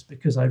pieces,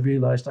 because I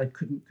realized I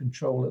couldn't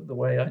control it the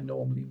way I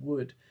normally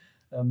would.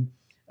 And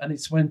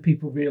it's when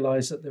people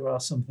realize that there are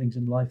some things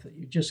in life that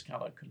you just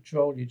cannot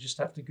control, you just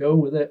have to go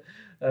with it,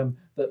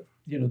 that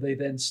they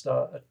then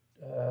start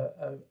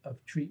a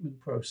treatment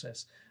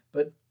process.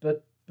 But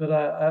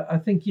I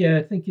think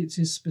it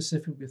is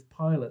specific with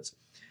pilots.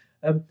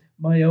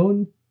 My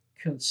own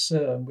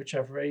concern, which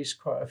I've raised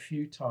quite a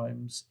few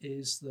times,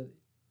 is that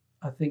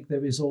I think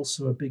there is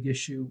also a big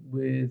issue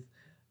with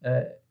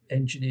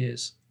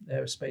engineers,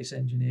 aerospace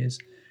engineers,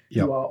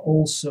 who are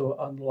also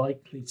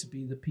unlikely to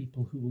be the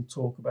people who will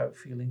talk about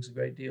feelings a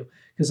great deal,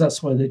 because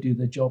that's why they do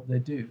the job they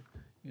do.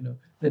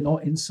 They're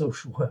not in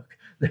social work.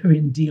 They're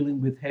in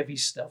dealing with heavy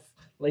stuff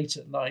late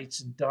at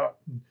night in dark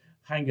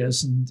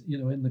hangars and,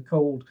 in the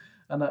cold.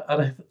 And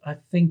I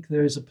think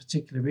there is a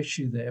particular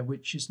issue there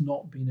which has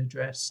not been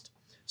addressed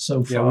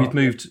so far. Yeah, we've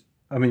moved,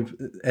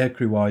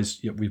 aircrew wise,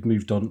 we've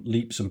moved on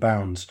leaps and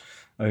bounds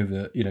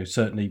over,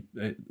 certainly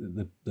how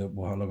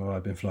long have I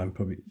been flying?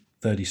 Probably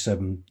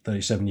 37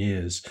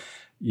 years.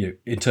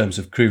 In terms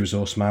of crew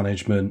resource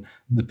management,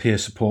 the peer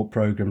support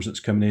programs that's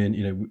coming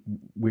in,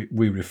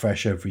 we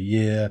refresh every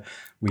year.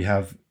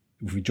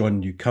 If we join a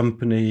new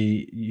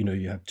company,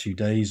 you have 2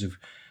 days of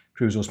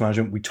crew resource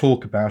management. We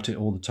talk about it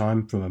all the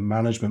time from a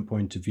management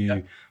point of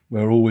view.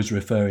 We're always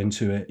referring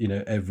to it,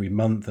 every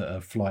month at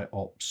a flight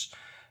ops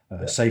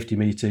safety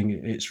meeting.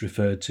 It's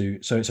referred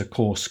to. So it's a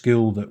core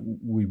skill that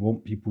we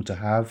want people to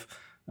have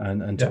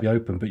and to be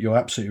open. But you're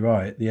absolutely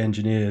right. The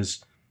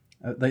engineers,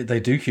 they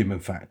do human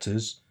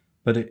factors,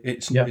 but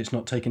it's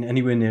not taken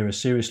anywhere near as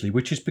seriously,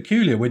 which is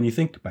peculiar when you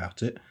think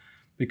about it,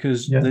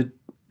 because they're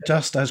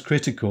just as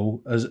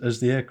critical as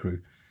the aircrew.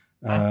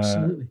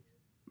 Absolutely.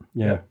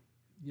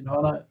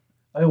 And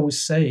I always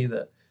say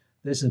that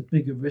there's a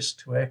bigger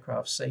risk to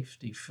aircraft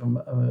safety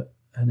from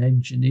an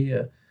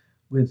engineer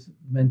with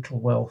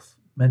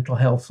mental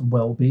health and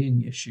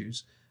well-being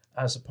issues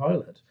as a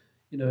pilot.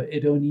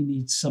 It only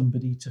needs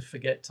somebody to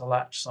forget to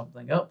latch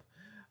something up,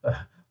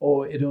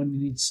 or it only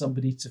needs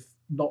somebody to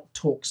not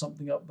talk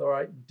something up the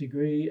right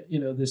degree.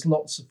 There's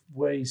lots of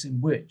ways in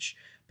which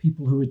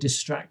people who are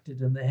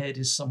distracted and their head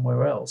is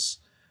somewhere else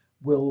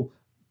will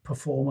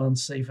perform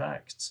unsafe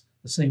acts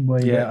the same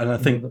way. And I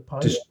think the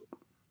pilot.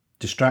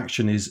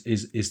 Distraction is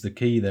the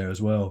key there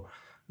as well.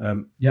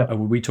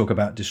 We talk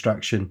about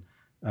distraction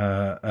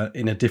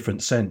in a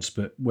different sense,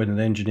 but when an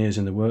engineer's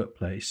in the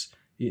workplace,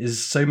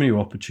 there's so many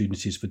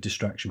opportunities for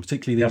distraction,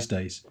 particularly these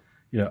days.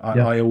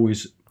 I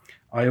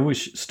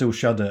always still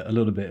shudder a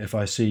little bit if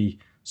I see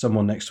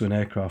someone next to an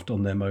aircraft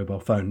on their mobile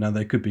phone. Now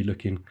they could be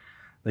looking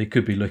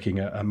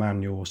at a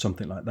manual or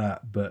something like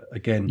that, but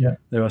again,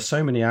 there are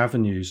so many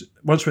avenues.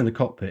 Once we're in the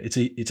cockpit,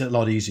 it's a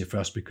lot easier for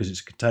us because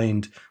it's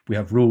contained. We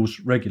have rules,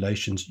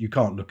 regulations. You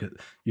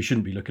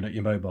shouldn't be looking at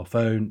your mobile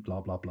phone,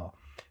 blah blah blah.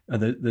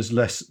 And there's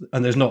less,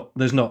 and there's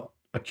not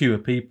a queue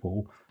of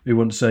people who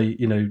want to say,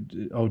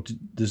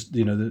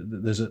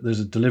 there's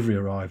a delivery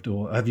arrived,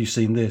 or have you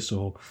seen this,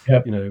 or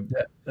Yeah.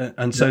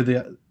 and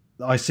so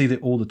I see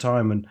that all the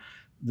time, and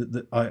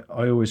I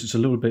always, it's a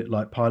little bit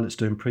like pilots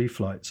doing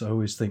pre-flights. I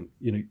always think,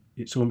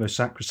 it's almost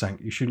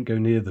sacrosanct. You shouldn't go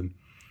near them.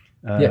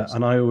 Yes.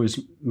 And I always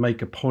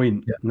make a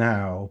point Yeah.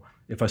 now,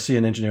 if I see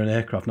an engineer in an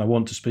aircraft and I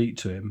want to speak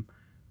to him,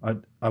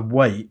 I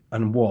wait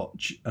and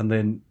watch, and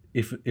then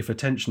if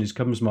attention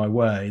comes my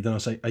way, then I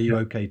say, "Are you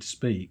okay to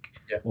speak,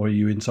 or are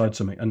you inside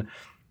something?" And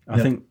I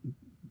think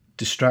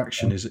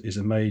distraction is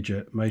a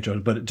major,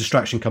 but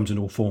distraction comes in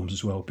all forms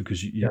as well,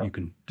 because you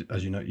can,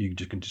 as you know, you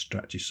just can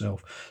distract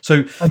yourself.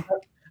 So,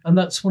 and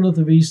that's one of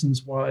the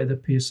reasons why the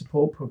peer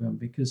support program,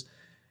 because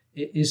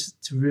it is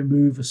to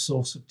remove a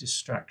source of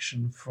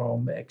distraction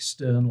from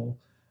external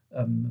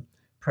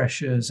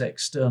pressures,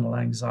 external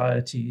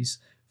anxieties,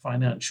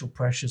 financial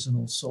pressures, and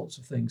all sorts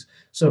of things.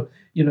 So,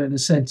 in a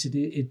sense,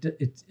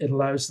 it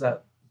allows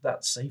that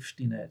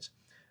safety net.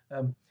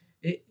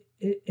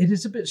 It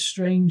is a bit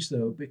strange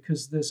though,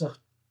 because there's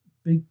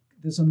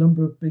a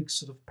number of big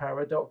sort of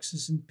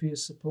paradoxes in peer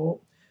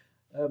support.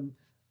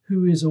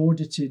 Who is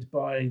audited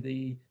by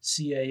the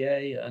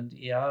CAA and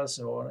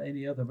EASA or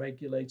any other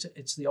regulator?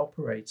 It's the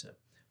operator.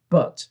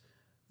 But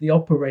the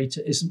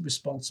operator isn't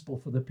responsible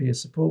for the peer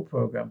support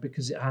program,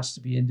 because it has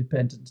to be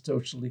independent and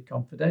totally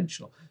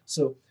confidential.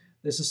 So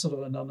there's a sort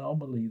of an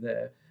anomaly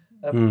there.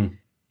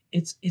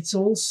 It's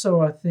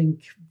also, I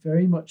think,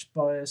 very much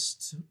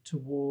biased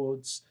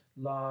towards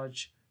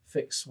large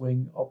fixed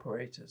wing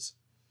operators.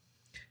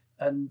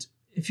 And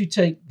if you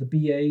take the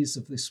BAs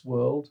of this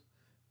world,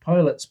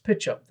 pilots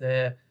pitch up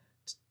there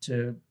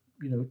to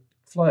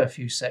fly a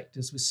few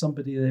sectors with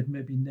somebody they've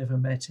maybe never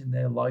met in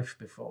their life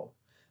before.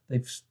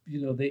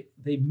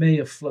 They may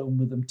have flown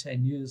with them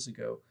 10 years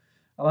ago.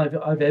 And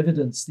I've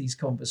evidenced these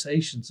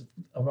conversations of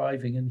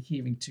arriving and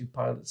hearing two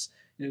pilots,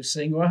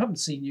 saying, "Well, I haven't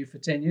seen you for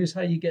 10 years.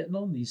 How are you getting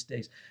on these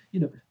days?"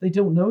 They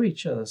don't know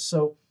each other.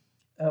 So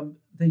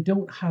they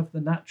don't have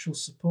the natural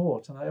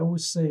support. And I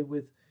always say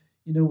with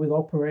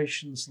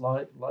operations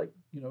like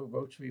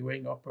rotary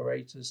wing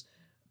operators,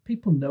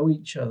 people know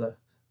each other.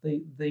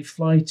 They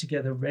fly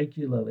together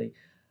regularly,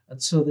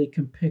 and so they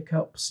can pick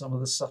up some of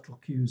the subtle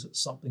cues that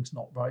something's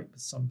not right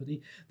with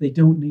somebody. They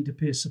don't need a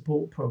peer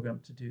support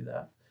program to do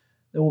that.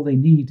 All they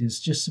need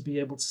is just to be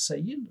able to say,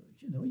 you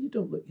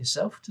don't look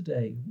yourself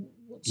today.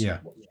 What's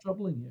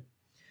troubling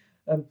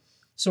you?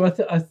 So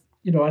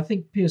I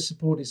think peer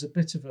support is a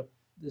bit of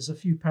there's a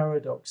few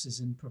paradoxes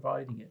in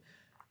providing it.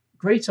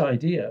 Great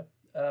idea.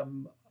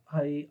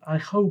 I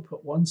hope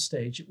at one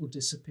stage it will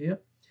disappear,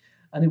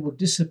 and it will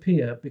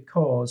disappear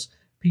because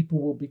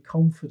people will be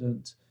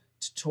confident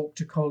to talk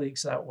to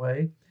colleagues that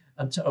way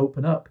and to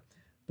open up,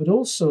 but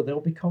also they'll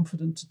be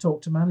confident to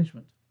talk to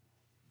management.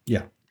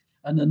 Yeah.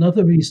 And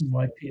another reason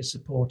why peer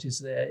support is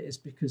there is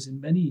because in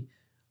many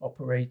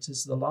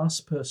operators, the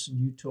last person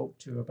you talk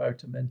to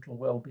about a mental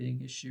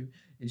well-being issue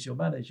is your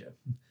manager.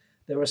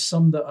 There are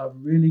some that are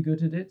really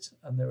good at it,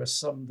 and there are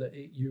some that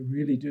you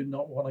really do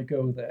not want to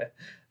go there.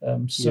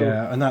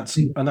 And that's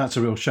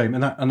a real shame,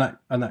 and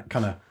that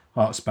kind of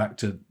harks back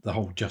to the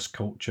whole just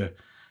culture,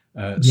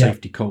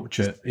 safety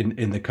culture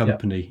in the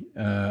company.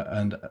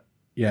 And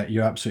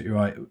you're absolutely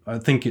right. I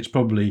think it's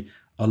probably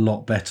a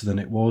lot better than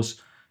it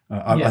was.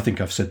 I think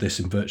I've said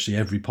this in virtually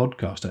every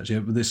podcast, actually.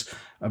 But this,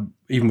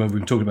 even when we've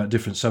been talking about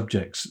different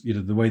subjects,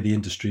 the way the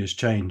industry has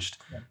changed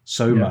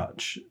so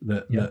much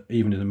that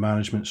even in the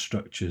management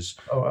structures,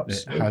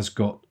 it has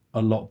got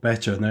a lot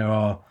better, and there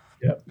are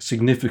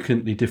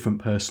significantly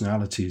different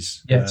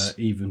personalities,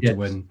 even to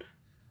when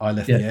I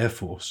left the Air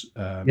Force.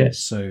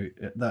 So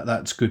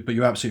that's good. But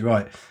you're absolutely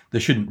right. There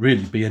shouldn't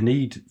really be a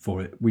need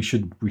for it. We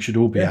should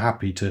all be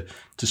happy to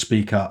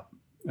speak up,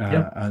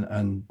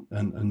 and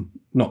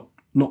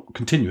not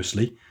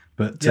continuously,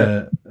 but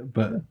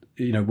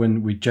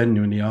when we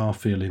genuinely are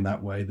feeling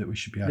that way, that we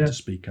should be able to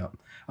speak up.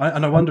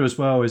 And I wonder as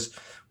well, is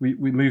we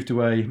moved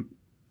away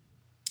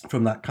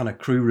from that kind of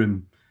crew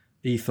room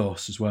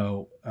ethos as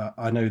well.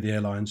 I know the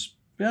airlines,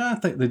 I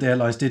think the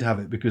airlines did have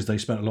it because they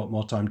spent a lot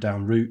more time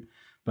down route,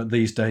 but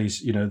these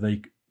days,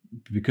 they,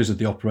 because of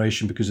the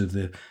operation, because of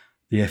the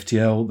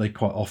FTL, they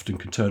quite often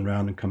can turn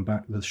around and come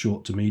back, the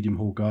short to medium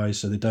haul guys,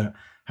 so they don't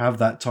have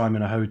that time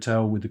in a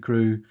hotel with the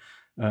crew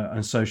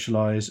and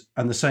socialise.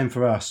 And the same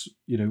for us,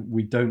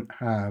 we don't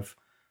have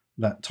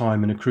that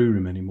time in a crew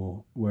room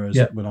anymore. Whereas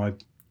when I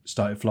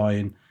started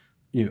flying,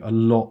 a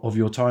lot of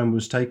your time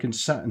was taken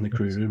sat in the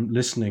crew room,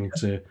 listening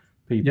to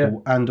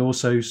people and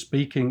also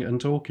speaking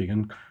and talking.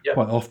 And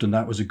quite often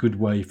that was a good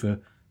way for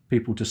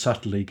people to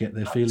subtly get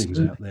their feelings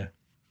out there.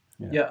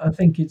 I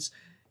think it's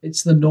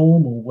the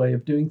normal way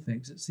of doing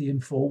things. It's the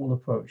informal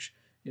approach.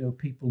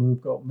 People who've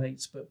got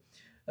mates, but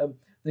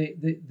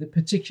the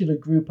particular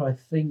group I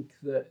think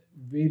that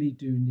really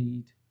do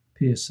need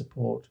peer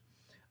support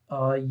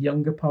are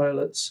younger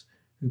pilots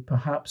who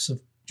perhaps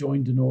have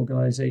joined an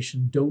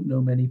organization, don't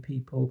know many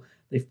people,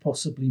 they've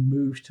possibly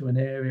moved to an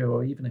area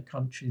or even a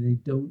country they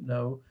don't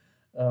know,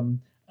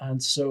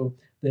 and so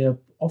they're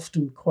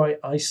often quite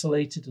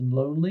isolated and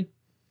lonely.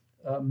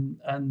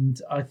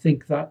 And I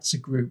think that's a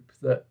group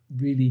that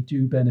really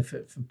do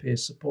benefit from peer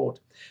support.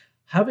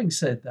 Having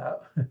said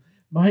that,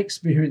 my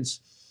experience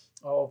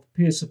of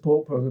peer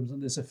support programs,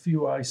 and there's a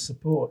few I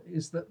support,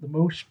 is that the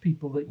most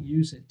people that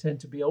use it tend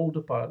to be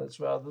older pilots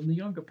rather than the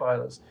younger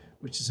pilots,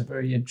 which is a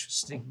very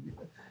interesting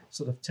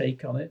sort of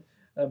take on it.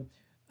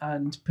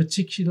 And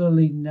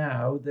particularly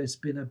now, there's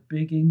been a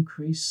big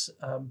increase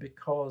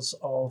because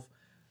of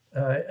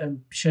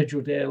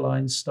scheduled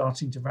airlines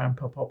starting to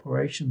ramp up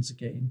operations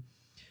again.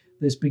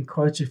 There's been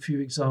quite a few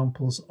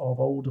examples of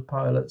older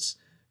pilots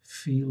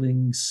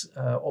feelings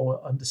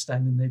or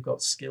understanding they've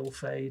got skill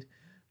fade.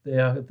 They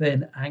are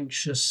then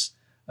anxious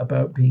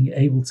about being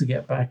able to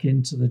get back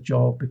into the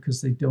job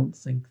because they don't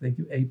think they're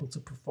able to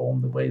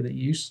perform the way they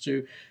used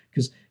to,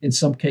 because in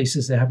some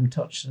cases they haven't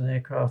touched an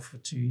aircraft for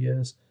 2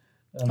 years.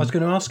 I was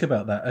going to ask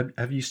about that.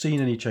 Have you seen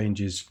any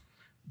changes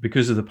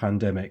because of the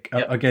pandemic?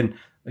 Yep.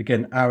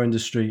 Again, our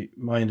industry,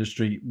 my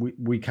industry,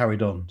 we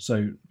carried on.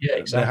 So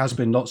exactly. There has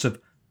been lots of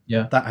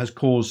that has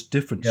caused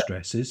different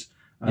stresses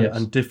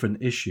and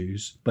different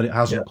issues, but it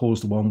hasn't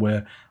caused the one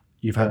where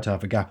you've had to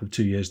have a gap of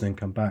 2 years and then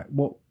come back.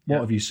 What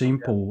have you seen,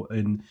 Paul,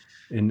 in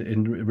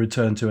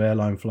return to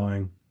airline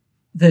flying?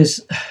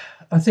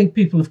 I think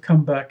people have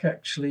come back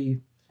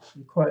actually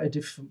in quite a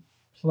different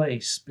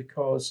place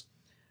because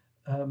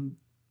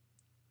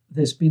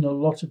there's been a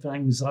lot of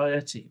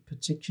anxiety,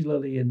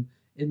 particularly in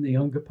the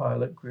younger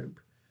pilot group,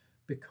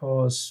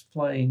 because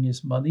flying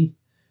is money.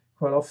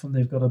 Quite often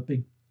they've got a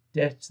big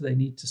debt they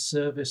need to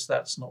service.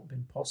 That's not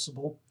been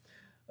possible.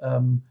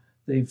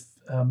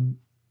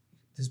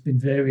 There's been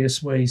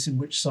various ways in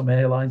which some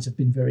airlines have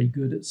been very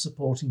good at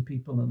supporting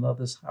people and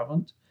others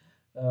haven't.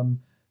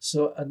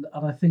 So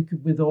I think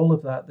with all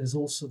of that, there's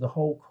also the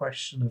whole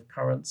question of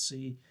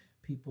currency,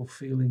 people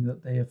feeling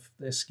that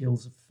their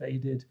skills have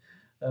faded.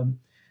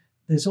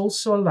 There's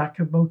also a lack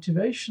of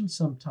motivation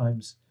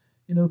sometimes.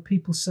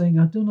 People saying,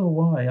 I don't know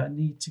why I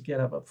need to get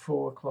up at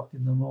 4 o'clock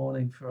in the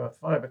morning for a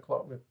 5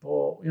 o'clock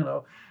report.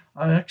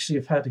 I actually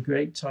have had a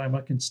great time.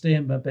 I can stay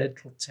in my bed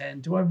till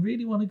 10. Do I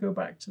really want to go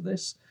back to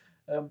this?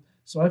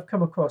 So I've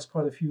come across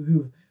quite a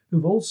few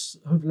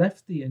who've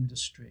left the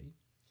industry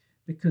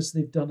because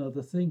they've done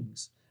other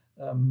things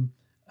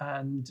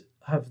and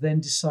have then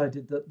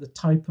decided that the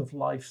type of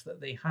life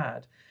that they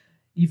had,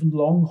 even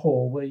long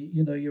haul, where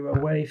you're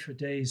away for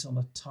days on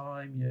a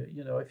time,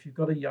 if you've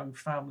got a young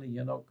family,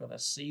 you're not going to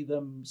see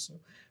them. So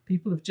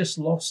people have just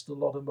lost a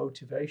lot of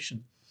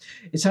motivation.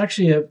 It's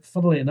actually,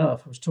 funnily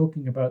enough, I was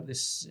talking about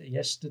this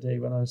yesterday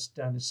when I was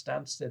down in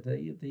Stansted.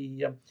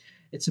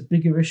 It's a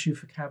bigger issue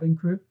for cabin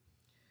crew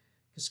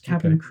because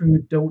cabin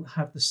crew don't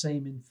have the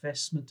same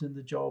investment in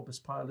the job as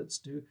pilots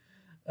do.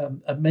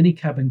 And many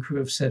cabin crew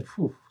have said,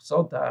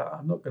 sod that,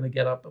 I'm not going to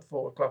get up at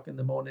 4 o'clock in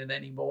the morning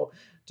anymore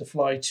to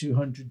fly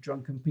 200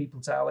 drunken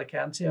people to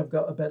Alicante. I've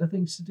got better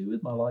things to do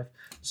with my life.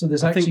 So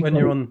there's I think when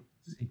you're on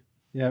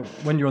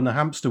the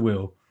hamster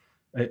wheel,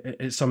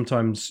 it's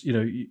sometimes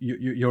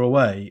you're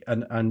away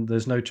and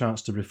there's no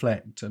chance to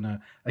reflect. And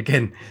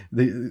again,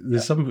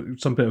 there's some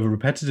bit of a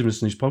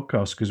repetitiveness in these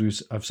podcasts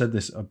because I've said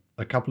this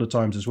a couple of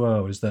times as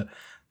well. Is that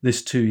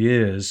this 2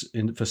 years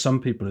for some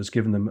people has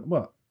given them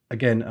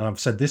again, and I've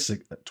said this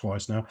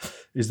twice now,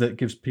 is that it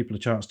gives people a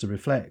chance to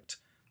reflect.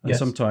 And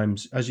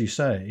sometimes, as you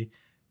say,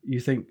 you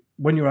think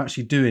when you're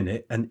actually doing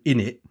it and in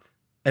it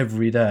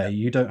every day,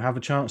 you don't have a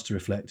chance to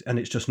reflect, and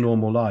it's just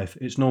normal life.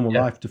 It's normal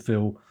life to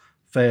feel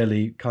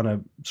fairly kind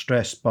of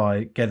stressed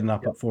by getting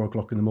up at 4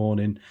 o'clock in the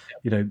morning,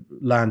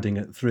 landing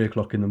at 3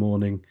 o'clock in the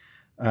morning,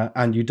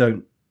 and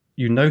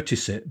you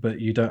notice it,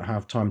 but you don't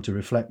have time to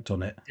reflect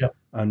on it.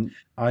 And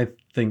I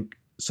think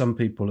some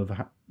people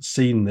have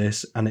seen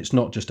this, and it's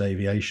not just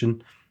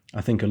aviation.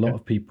 I think a lot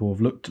of people have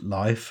looked at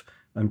life,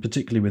 and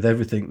particularly with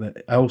everything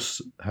that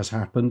else has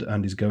happened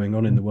and is going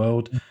on in the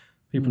world,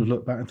 people have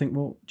looked back and think,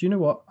 well, do you know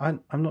what?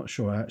 I'm not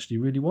sure I actually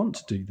really want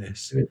to do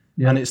this.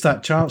 And it's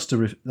that chance to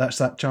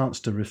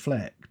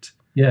reflect.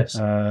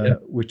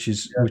 Which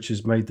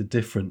has made the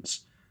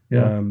difference.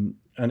 And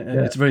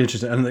it's very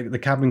interesting. And the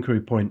cabin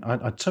crew point,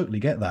 I totally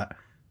get that.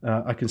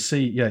 I can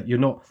see, you're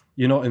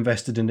not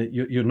invested in it.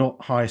 You're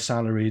not high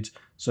salaried,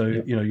 so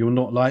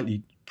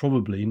you're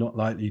probably not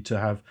likely to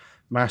have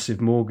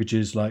massive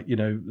mortgages like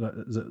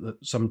that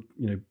some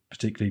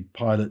particularly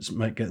pilots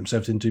might get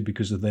themselves into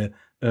because of their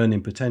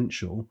earning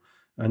potential.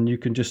 And you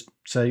can just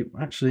say,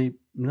 actually,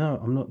 no,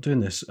 I'm not doing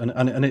this. I'm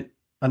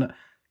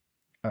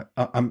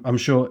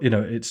sure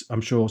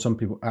I'm sure some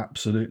people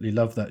absolutely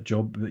love that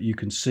job, but you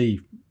can see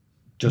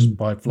just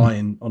by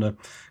flying on a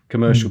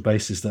commercial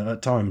basis that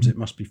at times it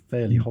must be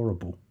fairly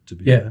horrible to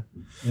be fair.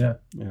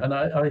 And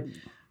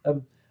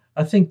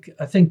I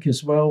think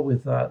as well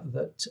with that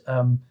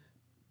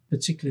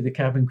particularly the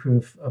cabin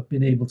crew have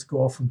been able to go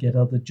off and get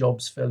other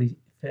jobs fairly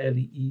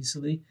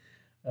easily.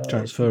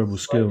 Transferable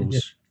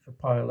skills for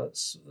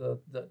pilots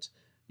that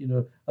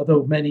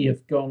although many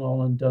have gone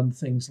on and done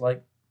things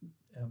like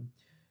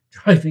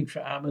driving for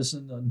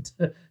Amazon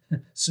and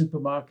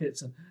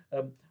supermarkets, and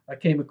I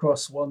came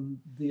across one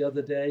the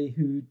other day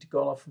who'd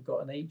gone off and got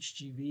an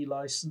HGV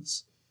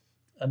license,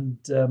 and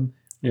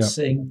Yeah.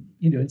 saying,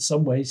 in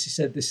some ways, he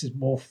said this is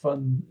more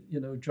fun,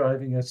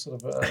 driving a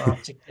sort of an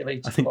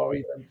articulated think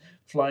lorry than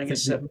flying a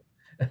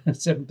the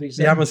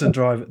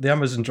 737. The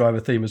Amazon driver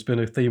theme has been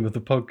a theme of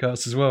the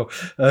podcast as well.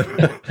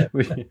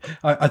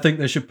 I think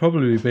there should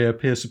probably be a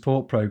peer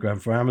support program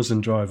for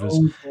Amazon drivers,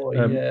 Oh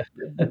boy, yeah,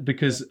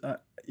 because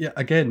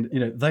again,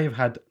 they've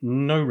had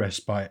no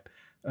respite,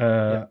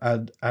 yeah,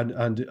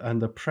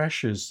 and the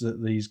pressures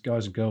that these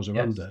guys and girls are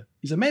yes, under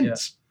is yeah,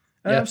 immense,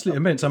 yeah, absolutely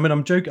immense. I mean,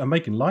 I'm joking, I'm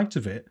making light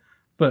of it,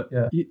 but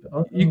yeah.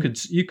 you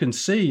can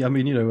see. I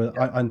mean,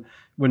 and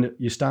when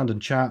you stand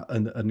and chat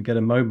and get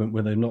a moment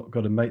where they've not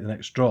got to make the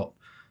next drop,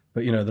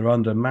 but they're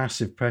under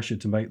massive pressure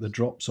to make the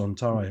drops on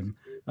time,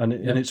 and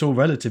it's all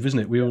relative, isn't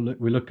it? We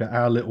look at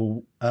our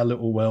little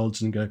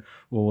worlds and go,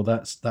 "Oh,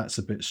 that's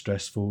a bit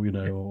stressful,"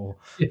 or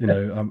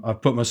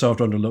I've put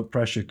myself under a lot of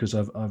pressure because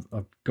I've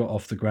got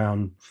off the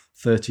ground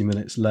 30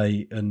 minutes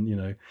late,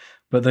 and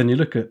but then you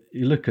look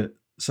at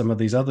some of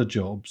these other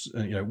jobs,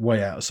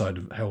 way outside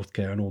of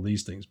healthcare and all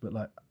these things, but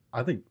like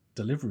I think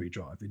delivery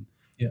driving.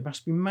 Yeah. It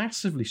must be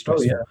massively Oh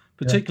stressful, yeah,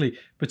 particularly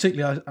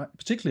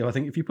I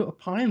think if you put a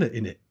pilot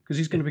in it, because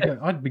he's going to be going,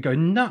 I'd be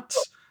going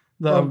nuts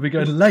that I would be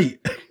going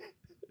late.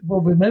 Well,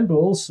 remember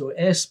also,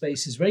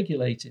 airspace is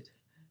regulated.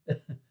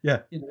 Yeah,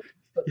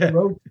 But the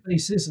road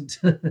space isn't.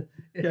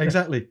 Yeah,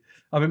 exactly.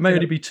 I mean, it may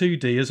only be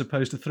 2D as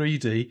opposed to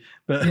 3D,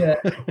 but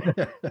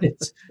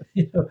it's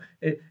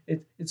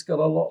it's got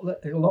a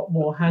lot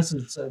more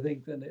hazards, I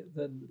think,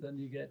 than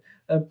you get.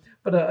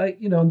 But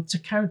to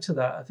counter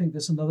that, I think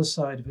there's another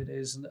side of it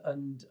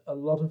and a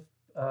lot of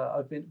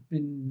I've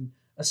been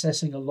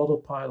assessing a lot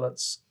of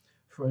pilots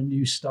for a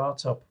new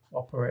startup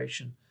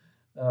operation,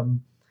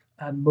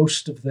 and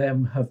most of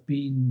them have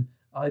been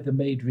either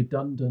made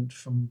redundant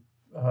from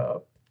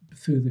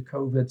through the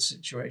COVID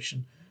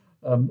situation,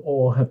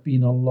 or have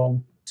been on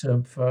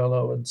long-term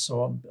furlough and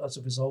so on as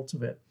a result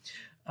of it.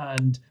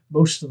 And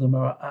most of them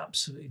are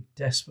absolutely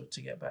desperate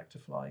to get back to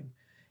flying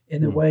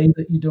in a way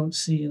that you don't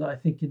see, and I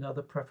think in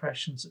other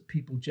professions, that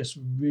people just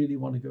really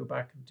want to go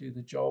back and do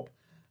the job.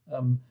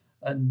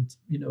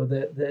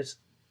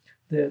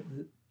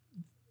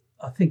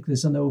 I think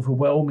there's an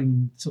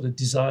overwhelming sort of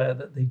desire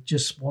that they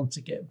just want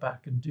to get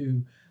back and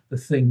do the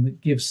thing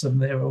that gives them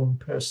their own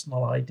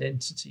personal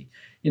identity,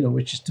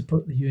 which is to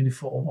put the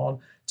uniform on,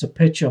 to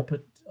pitch up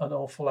at an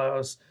awful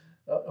hours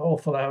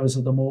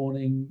of the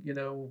morning,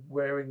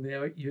 wearing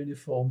their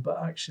uniform.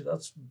 But actually,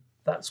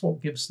 that's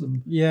what gives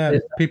them their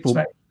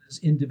satisfaction as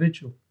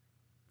individual.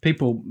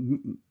 People,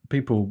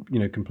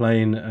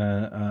 complain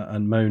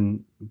and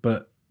moan,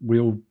 but we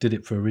all did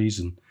it for a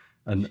reason,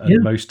 and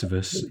most of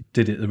us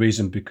did it the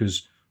reason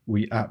because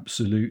we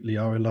absolutely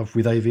are in love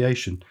with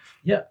aviation.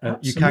 Yeah,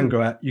 you can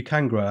grow out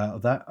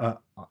of that.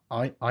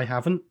 I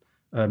haven't.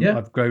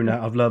 I've grown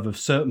out of love of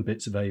certain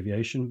bits of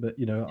aviation, but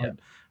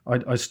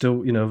I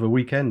still, of a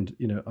weekend,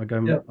 I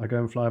go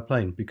and fly a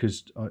plane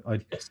because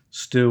I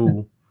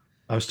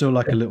was still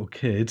like a little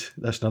kid.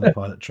 That's another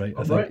pilot trait.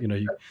 I think,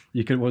 right.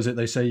 you can, what is it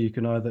they say? You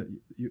can either,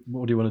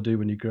 what do you want to do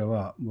when you grow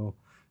up? Well,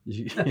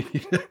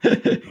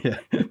 yeah,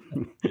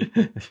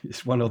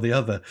 it's one or the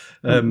other.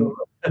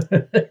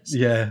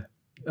 Yeah.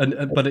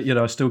 But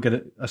I still get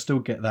it. I still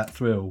get that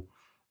thrill,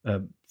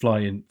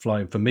 flying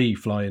for me,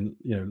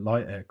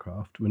 light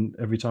aircraft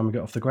every time I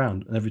get off the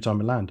ground and every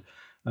time I land.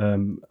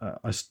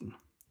 I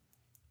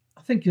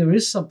think there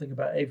is something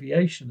about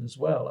aviation as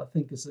well. I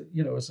think as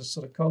a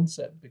sort of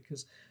concept,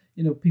 because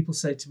people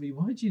say to me,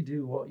 "Why do you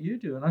do what you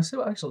do?" And I say,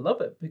 well, I actually love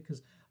it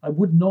because I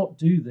would not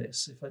do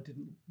this if I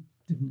didn't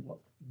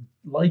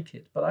like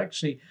it. But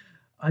actually,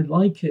 I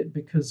like it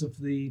because of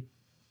the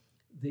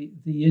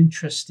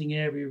interesting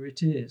area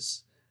it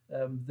is.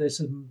 There's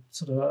a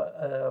sort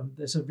of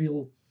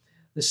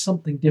there's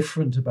something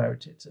different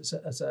about it as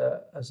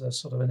a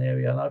sort of an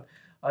area. And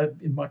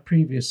I've in my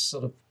previous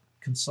sort of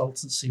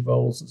consultancy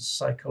roles as a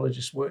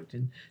psychologist worked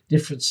in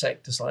different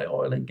sectors like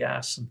oil and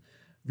gas and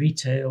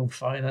retail,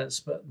 finance,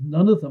 but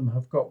none of them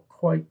have got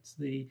quite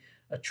the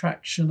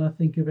attraction, I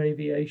think, of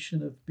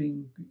aviation, of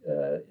being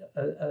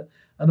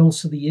and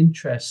also the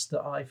interest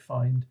that I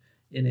find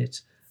in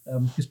it.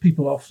 Because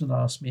people often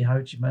ask me, how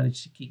do you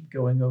manage to keep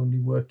going only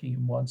working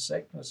in one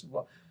sector? I said,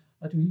 well,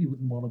 I really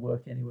wouldn't want to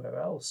work anywhere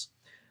else.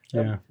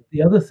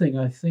 The other thing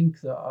I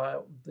think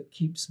that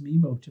keeps me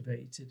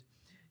motivated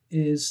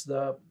is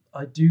that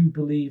I do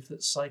believe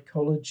that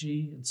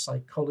psychology and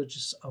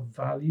psychologists are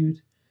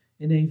valued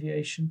in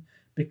aviation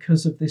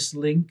because of this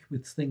link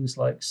with things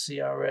like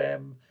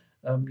CRM,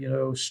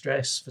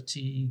 stress,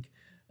 fatigue,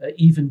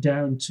 even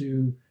down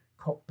to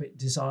cockpit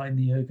design,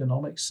 the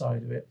ergonomic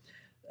side of it.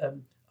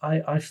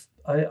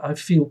 I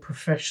feel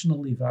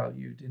professionally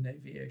valued in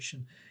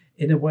aviation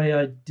in a way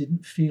I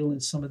didn't feel in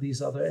some of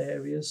these other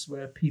areas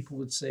where people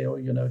would say, "Oh,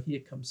 here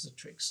comes the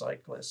trick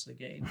cyclist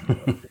again,"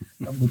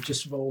 and would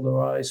just roll their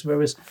eyes.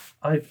 Whereas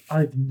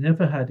I've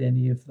never had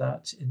any of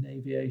that in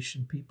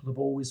aviation. People have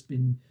always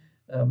been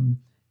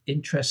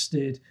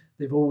interested.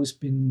 They've always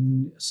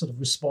been sort of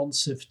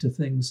responsive to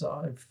things that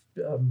I've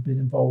been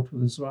involved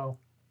with as well.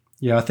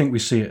 Yeah, I think we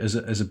see it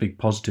as a big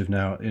positive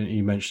now.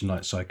 You mentioned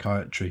like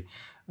psychiatry.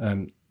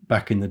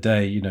 Back in the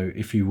day,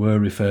 if you were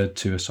referred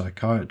to a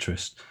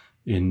psychiatrist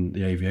in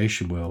the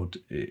aviation world,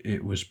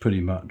 it was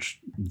pretty much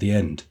the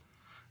end.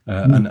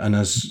 And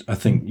as I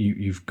think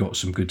you've got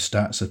some good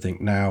stats, I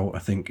think now,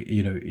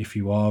 if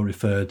you are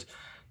referred,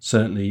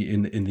 certainly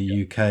in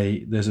the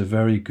UK, there's a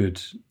very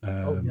good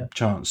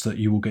chance that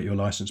you will get your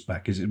license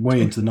back. Is it way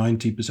into the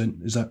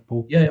 90%? Is that,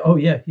 Paul? Yeah. Oh,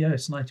 yeah. Yeah.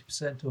 It's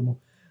 90% or more.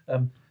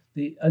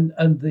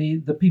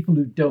 The people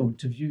who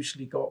don't have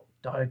usually got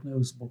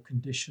diagnosable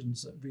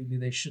conditions that really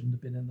they shouldn't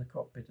have been in the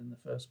cockpit in the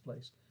first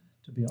place,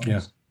 to be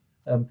honest.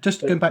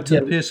 Just going back to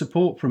the peer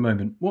support for a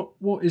moment.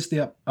 What is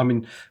the? I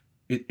mean,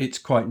 it's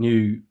quite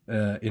new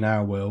in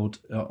our world.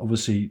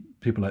 Obviously,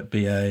 people like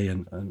BA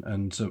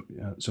and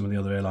some of the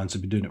other airlines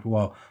have been doing it for a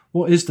while.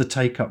 What is the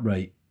take-up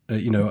rate?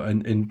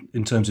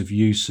 In terms of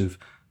use of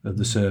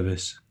the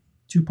service.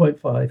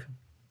 2.5.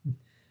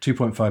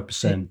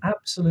 2.5%.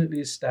 Absolutely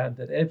is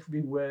standard.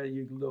 Everywhere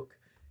you look,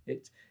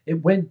 it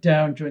went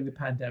down during the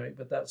pandemic,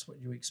 but that's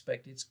what you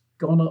expect. It's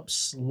gone up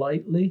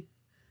slightly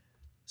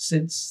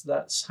since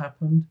that's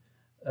happened.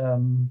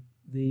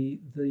 The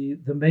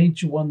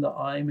major one that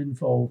I'm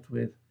involved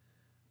with,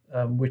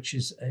 which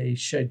is a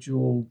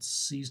scheduled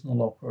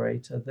seasonal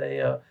operator, they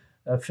are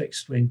a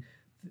fixed wing.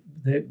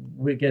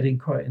 We're getting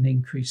quite an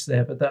increase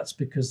there, but that's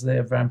because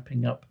they're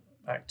ramping up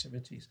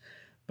activities.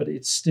 But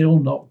it's still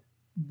not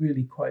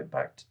really quite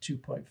back to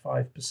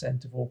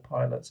 2.5% of all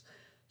pilots.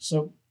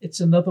 So it's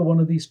another one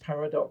of these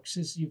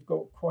paradoxes. You've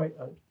got quite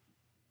a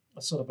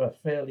sort of a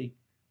fairly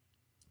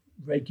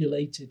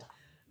regulated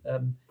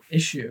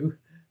issue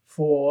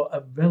for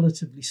a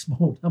relatively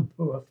small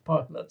number of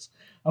pilots.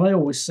 And I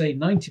always say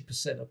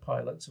 90% of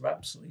pilots are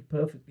absolutely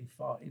perfectly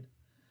fine.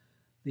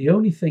 The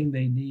only thing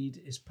they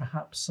need is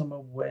perhaps some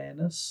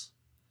awareness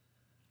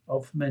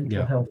of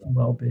mental health and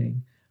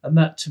well-being. And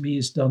that to me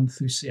is done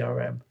through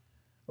CRM.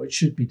 Or it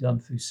should be done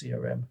through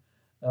CRM,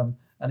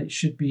 and it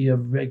should be a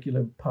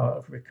regular part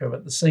of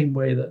recovery. The same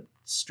way that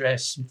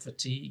stress and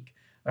fatigue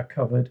are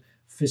covered,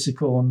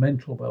 physical and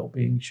mental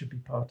well-being should be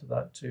part of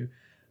that too.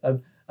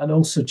 And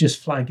also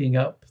just flagging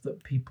up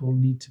that people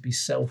need to be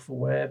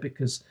self-aware,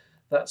 because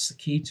that's the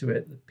key to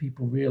it, that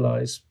people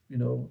realize,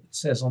 it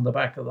says on the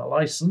back of the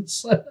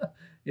license,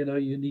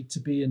 you need to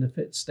be in a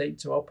fit state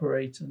to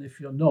operate. And if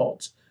you're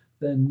not,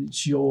 then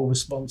it's your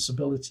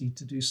responsibility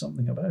to do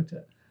something about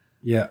it.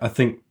 Yeah, I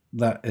think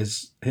that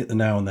has hit the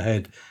nail on the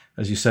head,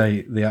 as you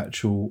say, the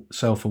actual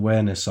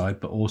self-awareness side,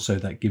 but also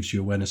that gives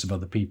you awareness of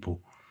other people.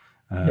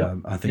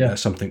 I think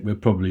that's something we've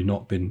probably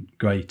not been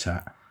great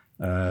at.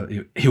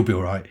 He'll be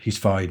all right. He's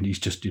fine. He's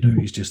just,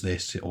 he's just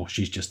this, or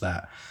she's just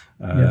that.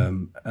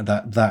 And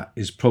that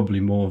is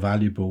probably more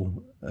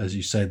valuable, as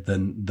you said,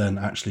 than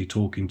actually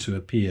talking to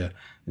a peer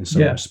in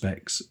some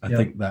respects. I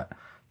think that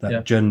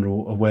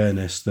general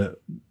awareness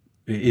that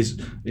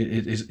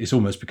it's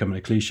almost becoming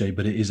a cliche,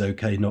 but it is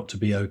okay not to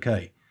be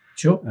okay.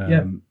 Sure.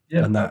 And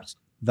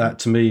that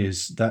to me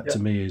is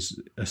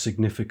a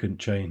significant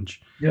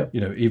change. Yeah.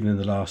 Even in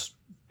the last,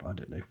 I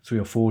don't know, 3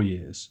 or 4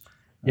 years.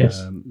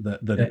 Yes.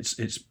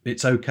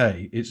 It's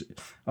okay.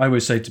 I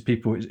always say to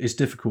people, it's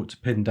difficult to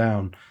pin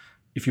down.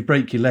 If you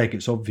break your leg,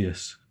 it's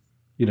obvious.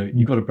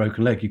 You've got a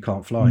broken leg, you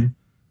can't fly.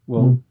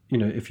 Well,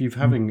 if you're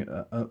having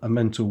a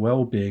mental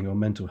well-being or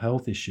mental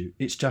health issue,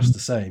 it's just the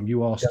same.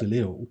 You are still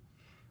ill.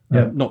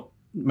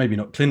 Maybe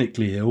not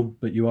clinically ill,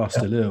 but you are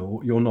still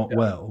ill. You're not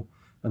well,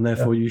 and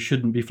therefore you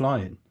shouldn't be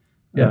flying.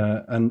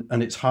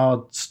 And it's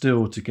hard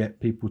still to get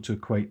people to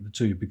equate the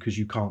two, because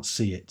you can't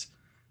see it.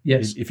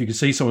 Yes. If you can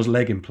see someone's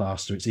leg in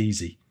plaster, it's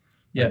easy.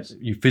 Yes.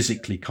 You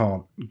physically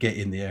can't get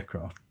in the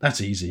aircraft. That's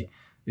easy.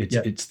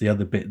 It's the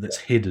other bit that's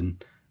hidden.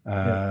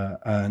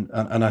 And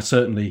I'm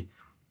certainly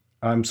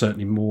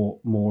more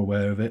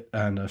aware of it,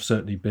 and I've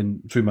certainly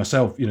been through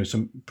myself,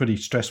 some pretty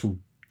stressful,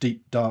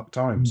 deep, dark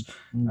times.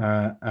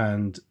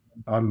 And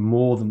I'm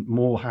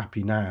more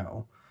happy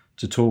now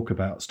to talk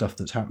about stuff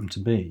that's happened to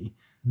me.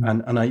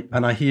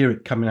 And I hear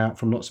it coming out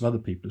from lots of other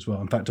people as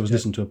well. In fact, I was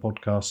listening to a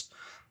podcast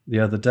the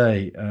other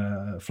day,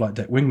 Flight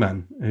Deck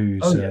Wingman, who's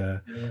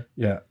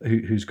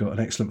got an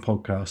excellent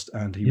podcast,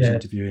 and he was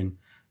interviewing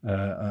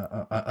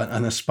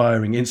an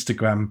aspiring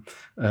Instagram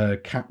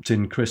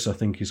captain, Chris, I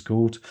think he's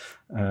called,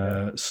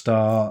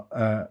 star,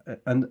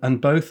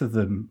 and both of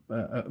them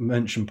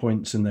mention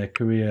points in their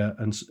career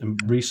and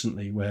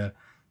recently where,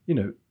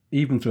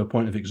 even through a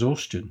point of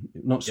exhaustion,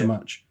 not so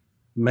much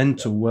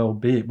mental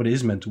well-being, but it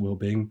is mental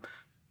well-being,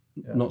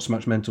 not so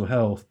much mental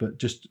health, but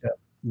just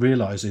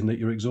realizing that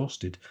you're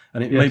exhausted,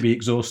 and it may be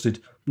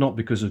exhausted not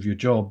because of your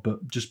job,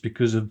 but just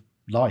because of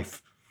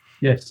life.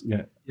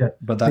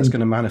 But that's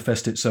going to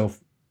manifest itself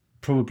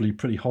probably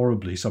pretty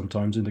horribly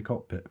sometimes in the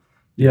cockpit.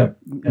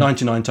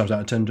 99 times out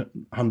of 10,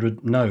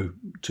 100 no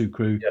to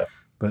crew.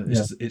 But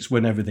it's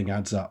when everything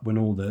adds up, when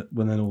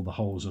then all the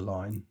holes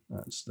align,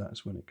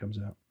 that's when it comes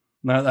out.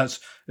 Now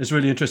it's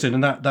really interesting,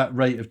 and that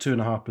rate of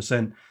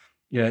 2.5%,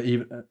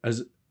 even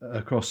as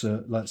across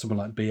like someone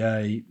like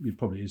BA, it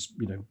probably is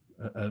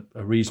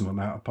a reasonable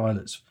amount of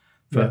pilots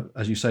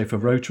as you say, for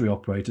rotary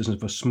operators and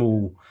for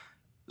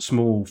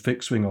small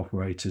fixed wing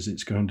operators,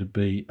 it's going to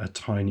be a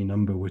tiny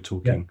number. We're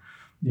talking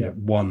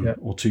one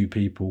or two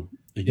people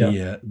a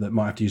year that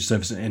might have to use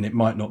service, and it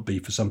might not be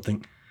for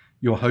something.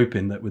 You're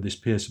hoping that with this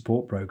peer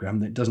support program,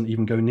 that it doesn't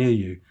even go near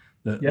you.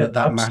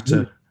 That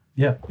matter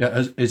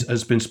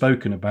has been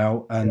spoken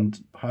about,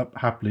 and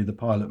happily the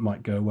pilot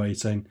might go away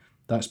saying,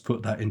 "That's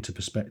put that into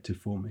perspective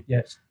for me."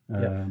 Yes.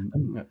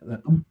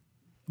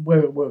 Where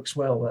it works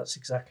well, that's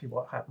exactly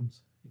what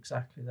happens.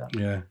 Exactly that.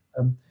 Yeah.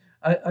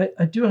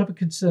 I do have a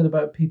concern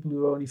about people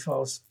who only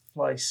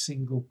fly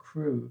single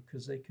crew,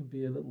 because they can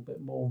be a little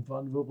bit more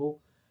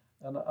vulnerable,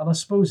 and I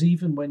suppose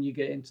even when you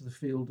get into the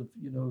field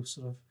of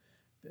sort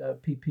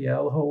of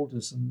PPL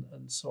holders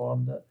and so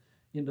on, that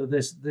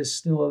there's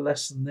still a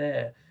lesson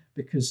there,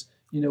 because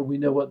we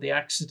know what the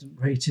accident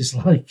rate is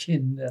like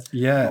in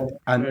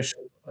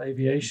commercial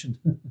aviation.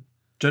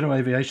 General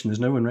aviation, there's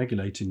no one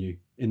regulating you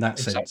in that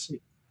sense.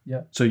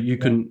 Yeah. So you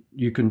can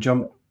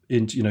jump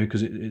into,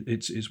 because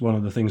it's one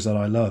of the things that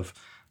I love,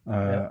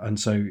 and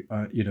so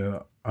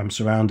I'm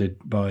surrounded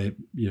by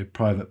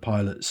private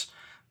pilots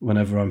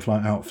whenever I'm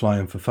out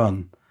flying for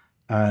fun,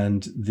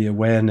 and the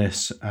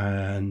awareness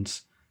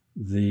and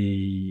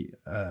the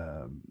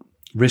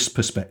risk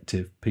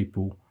perspective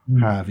people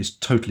have is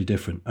totally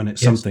different, and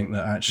it's something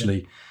that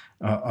actually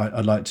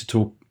I'd like to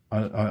talk.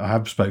 I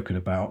have spoken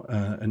about,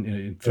 and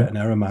in threat and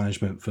error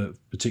management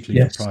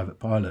particularly for private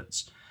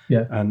pilots.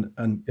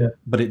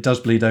 But it does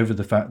bleed over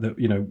the fact that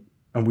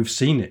and we've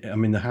seen it. I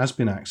mean, there has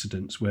been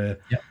accidents where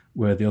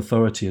the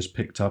authority has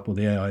picked up, or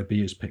the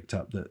AIB has picked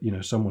up, that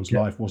someone's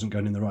life wasn't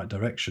going in the right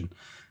direction,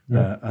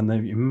 and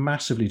they're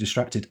massively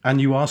distracted.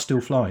 And you are still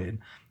flying,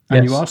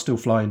 and you are still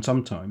flying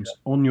sometimes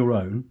on your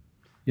own.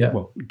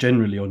 Well,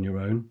 generally on your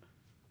own,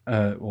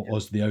 or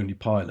as the only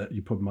pilot.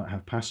 You probably might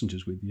have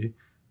passengers with you.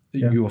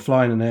 You are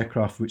flying an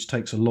aircraft which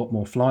takes a lot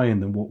more flying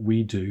than what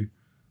we do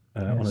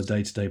on a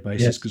day-to-day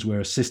basis, because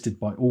we're assisted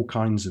by all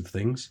kinds of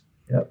things,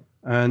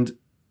 and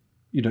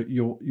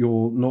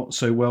you're not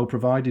so well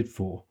provided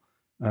for,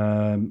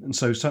 and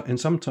so in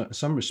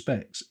some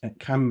respects it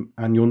can,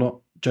 and you're not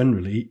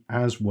generally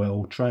as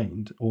well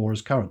trained or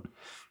as current,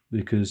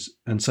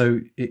 so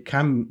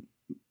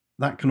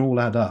that can all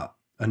add up,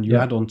 and you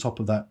add on top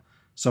of that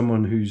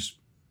someone who's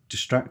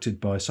distracted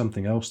by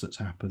something else that's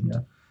happened,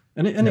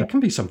 and it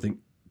can be something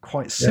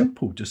quite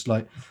simple, just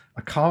like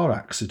a car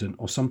accident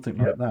or something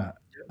like that.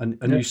 And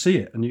you see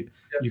it, and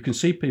you can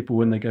see people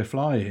when they go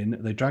flying,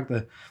 they drag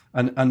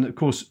and of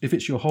course, if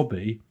it's your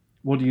hobby,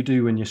 what do you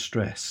do when you're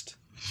stressed?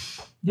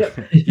 you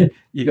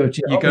go,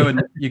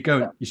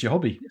 it's your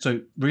hobby. So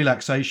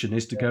relaxation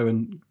is to go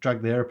and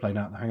drag the airplane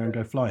out the hangar and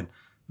go flying.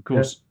 Of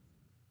course,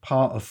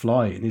 part of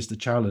flying is the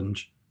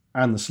challenge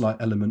and the slight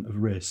element of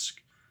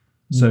risk.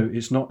 So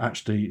it's not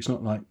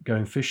like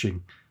going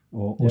fishing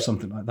or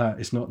something like that.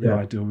 It's not the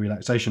ideal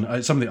relaxation.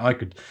 It's something I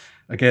could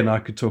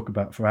talk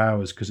about for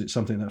hours, because it's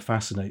something that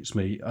fascinates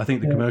me. I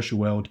think the commercial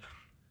world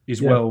is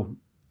never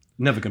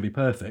going to be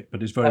perfect,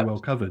 but it's very well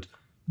covered.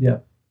 And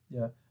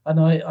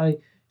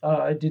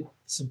I did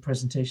some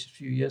presentations a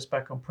few years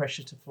back on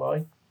pressure to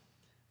fly,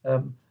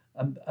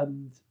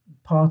 and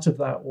part of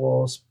that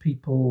was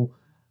people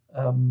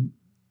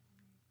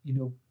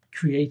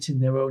creating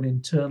their own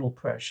internal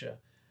pressure,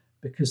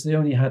 because they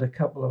only had a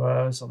couple of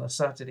hours on a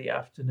Saturday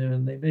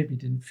afternoon. They maybe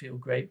didn't feel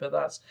great, but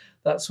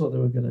that's what they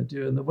were going to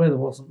do. And the weather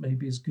wasn't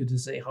maybe as good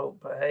as they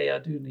hoped, but hey, I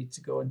do need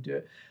to go and do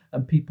it.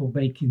 And people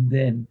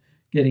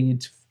getting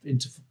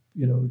into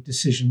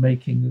decision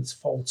making that's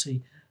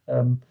faulty.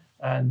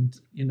 And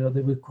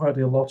there were quite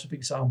a lot of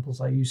examples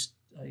I used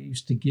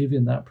to give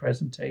in that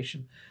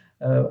presentation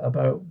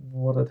about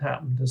what had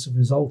happened as a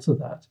result of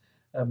that.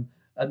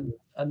 And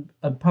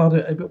part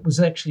of it was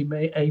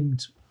actually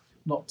aimed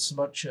not so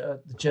much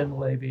at the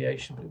general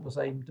aviation, but it was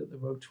aimed at the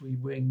rotary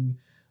wing,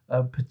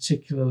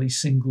 particularly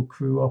single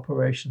crew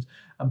operations,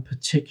 and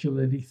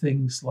particularly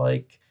things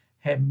like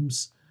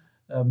HEMS,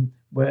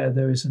 where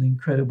there is an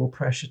incredible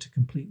pressure to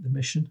complete the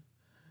mission,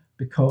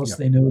 because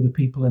they know the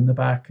people in the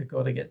back have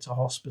got to get to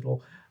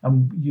hospital.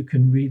 And you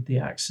can read the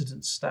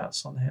accident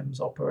stats on HEMS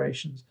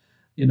operations.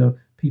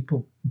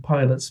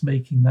 Pilots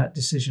making that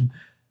decision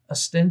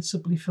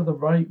ostensibly for the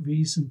right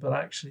reason, but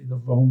actually the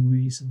wrong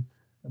reason.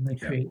 And they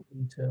create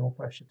internal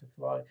pressure to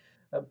fly.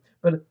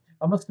 But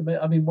I must admit,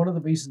 one of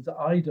the reasons that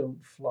I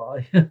don't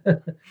fly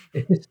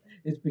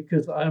is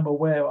because I am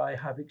aware I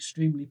have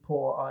extremely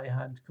poor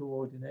eye-hand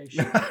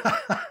coordination.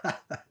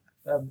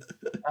 And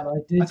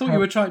I thought you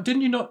were trying.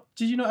 Did you not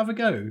have a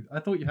go?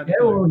 I thought you had.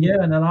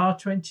 And an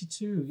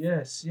R22.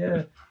 Yes,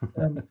 yeah.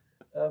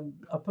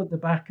 Up at the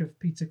back of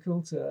Peter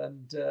Coulter,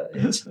 and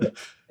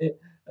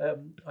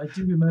I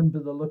do remember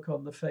the look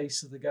on the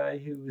face of the guy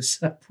who was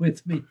up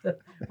with me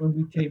when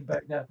we came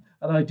back now.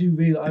 And I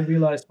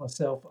realized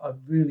myself, I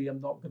really am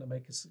not going to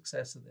make a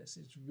success of this.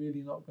 It's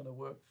really not going to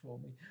work for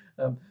me.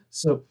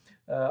 So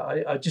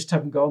I just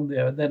haven't gone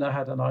there. And then I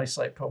had an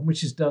eyesight problem,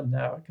 which is done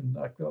now.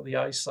 I've got the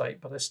eyesight,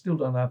 but I still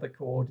don't have the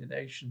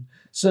coordination.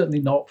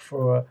 Certainly not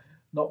for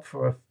not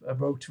for a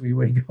rotary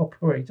wing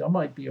operator. I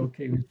might be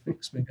okay with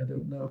fixed wing. I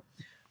don't know.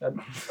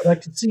 But I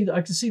can see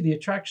the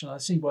attraction. I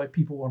see why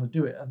people want to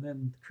do it, and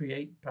then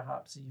create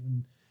perhaps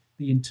even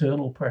the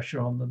internal pressure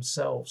on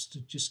themselves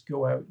to just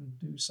go out and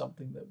do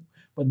something that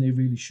when they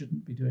really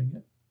shouldn't be doing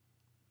it.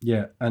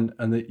 Yeah, and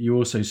that you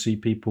also see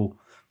people,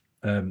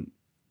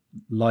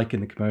 like in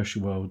the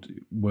commercial world,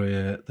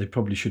 where they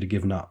probably should have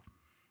given up.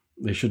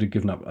 They should have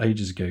given up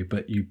ages ago.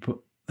 But you put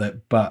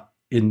that, but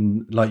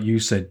in, like you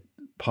said,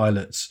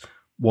 pilots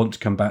want to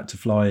come back to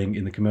flying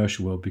in the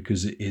commercial world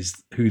because it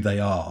is who they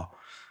are,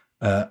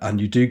 and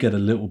you do get a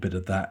little bit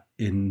of that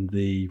in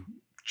the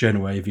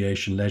general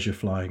aviation leisure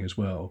flying as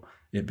well.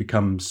 It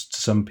becomes to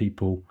some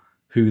people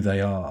who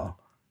they are,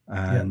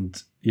 and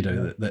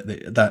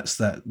that's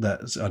I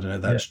don't know,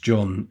 that's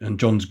John, and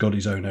John's got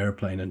his own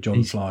airplane, and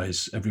John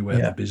flies everywhere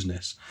for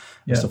business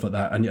and stuff like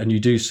that. And you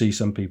do see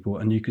some people,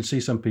 and you can see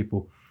some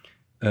people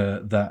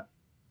that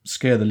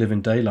scare the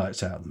living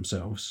daylights out of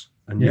themselves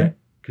and yet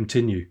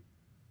continue.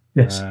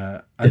 Yes.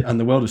 And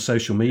the world of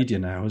social media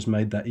now has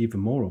made that even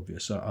more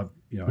obvious. I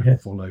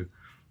follow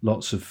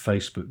lots of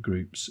Facebook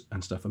groups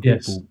and stuff, and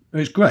people,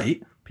 it's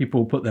great.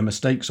 People put their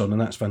mistakes on, and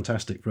that's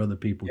fantastic for other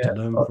people to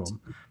learn from.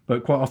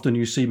 But quite often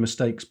you see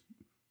mistakes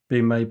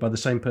being made by the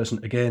same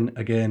person again,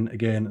 and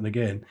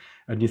again.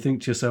 And you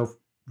think to yourself,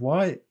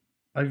 why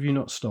have you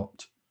not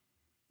stopped?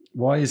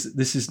 Why is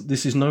this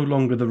is no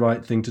longer the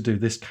right thing to do?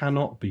 This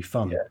cannot be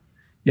fun.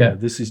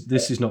 This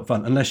is not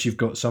fun unless you've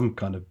got some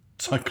kind of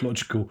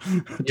psychological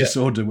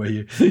disorder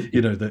where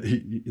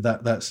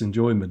that's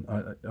enjoyment,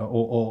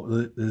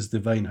 or there's the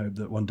vain hope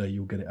that one day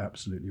you'll get it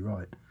absolutely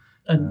right.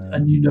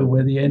 And you know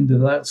where the end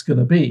of that's going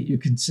to be. You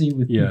can see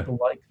with people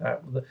like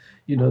that,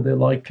 their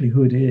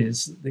likelihood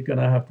is that they're going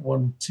to have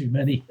one too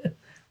many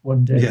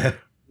one day.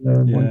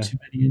 One too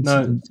many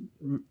incidents.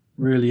 No,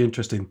 really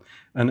interesting,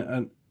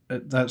 and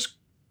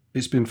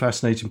it's been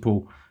fascinating,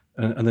 Paul.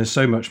 And there's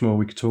so much more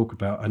we could talk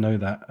about. I know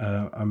that.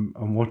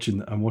 I'm watching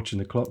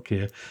the clock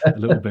here a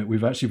little bit.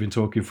 We've actually been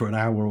talking for an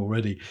hour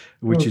already,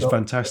 which is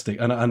fantastic.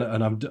 And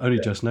I've only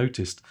just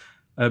noticed.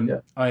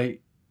 I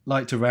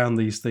like to round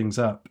these things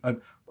up.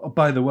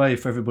 By the way,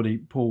 for everybody,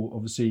 Paul,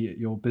 obviously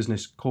your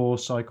business, Core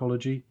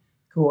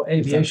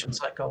Aviation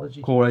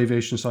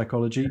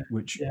Psychology,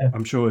 which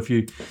I'm sure if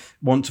you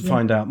want to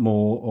find out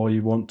more, or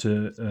you want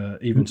to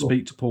even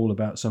speak to Paul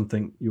about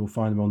something, you'll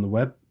find them on the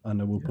web,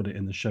 and we'll put it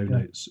in the show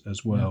notes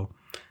as well.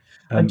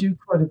 I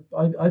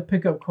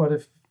pick up quite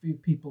a few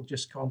people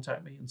just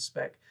contact me and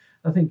spec.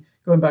 I think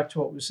going back to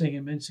what we were saying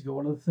a minute ago,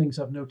 one of the things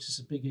I've noticed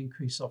a big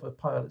increase of are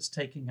pilots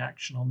taking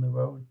action on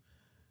their own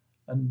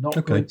and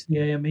not going to the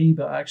AME,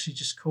 but actually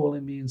just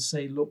calling me and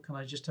say, look, can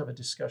I just have a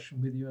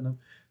discussion with you? And I'm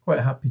quite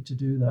happy to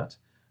do that.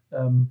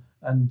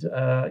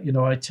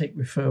 I take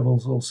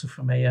referrals also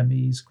from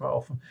AMEs quite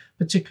often,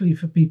 particularly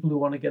for people who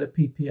want to get a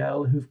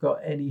PPL who've got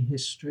any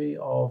history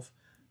of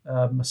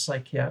a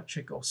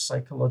psychiatric or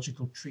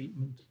psychological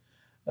treatment.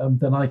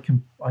 Then I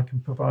can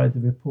provide the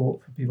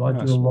report for people. I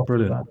do a lot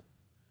of that.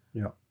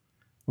 Yeah.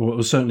 Well,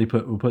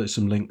 we'll put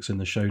some links in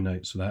the show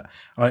notes for that.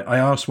 I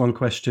asked one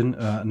question.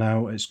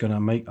 Now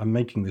I'm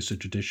making this a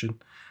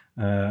tradition,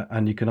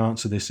 and you can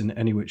answer this in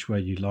any which way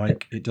you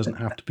like. It doesn't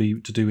have to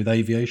be to do with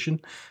aviation.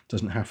 It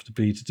doesn't have to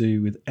be to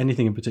do with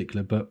anything in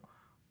particular. But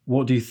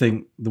what do you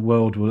think the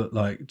world will look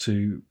like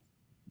to,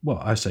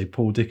 I say,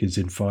 Paul Dickens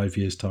in 5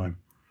 years' time?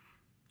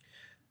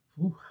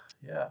 Ooh,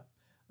 yeah.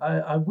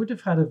 I would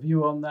have had a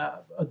view on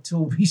that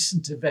until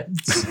recent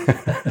events.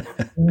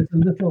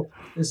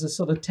 There's a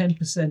sort of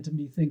 10% of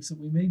me thinks that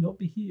we may not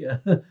be here.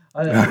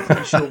 I'm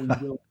pretty sure we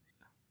will.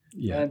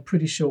 Yeah. I'm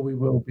pretty sure we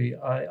will be.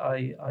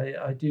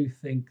 I do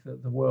think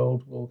that the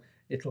world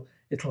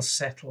it'll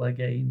settle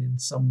again in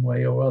some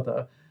way or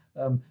other.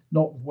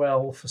 Not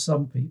well for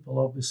some people,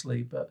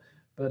 obviously, but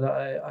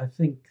I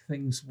think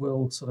things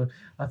will sort of.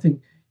 I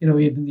think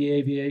even the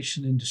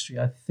aviation industry,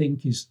 I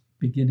think, is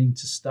beginning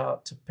to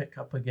start to pick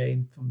up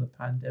again from the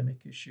pandemic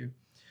issue.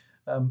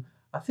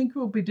 I think it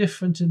will be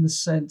different in the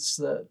sense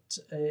that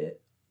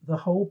the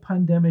whole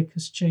pandemic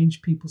has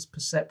changed people's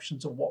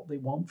perceptions of what they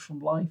want from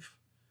life.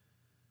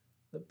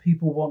 That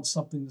people want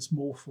something that's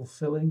more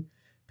fulfilling.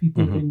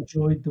 People have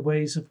enjoyed the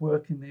ways of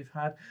working they've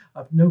had.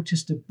 I've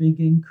noticed a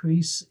big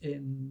increase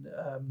in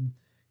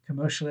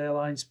commercial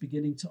airlines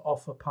beginning to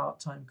offer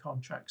part-time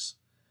contracts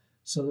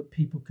so that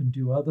people can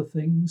do other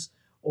things,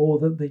 or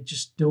that they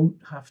just don't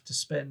have to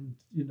spend,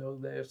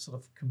 their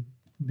sort of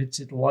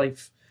committed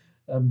life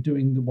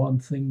doing the one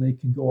thing. They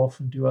can go off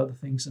and do other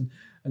things.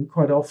 And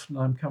quite often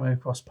I'm coming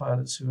across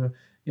pilots who are,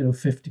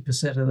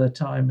 50% of their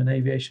time in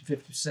aviation,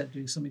 50%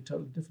 doing something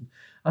totally different.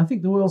 I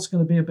think the world's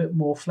going to be a bit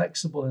more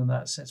flexible in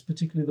that sense,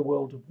 particularly the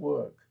world of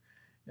work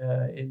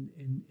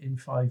in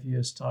 5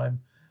 years'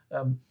 time.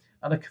 And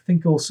I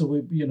think also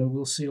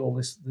we'll see all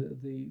this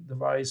the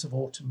rise of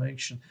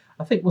automation.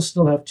 I think we'll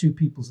still have two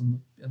people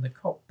in the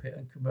cockpit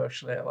in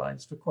commercial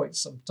airlines for quite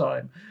some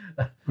time.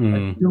 I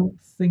don't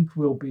think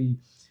we'll be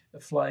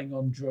flying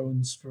on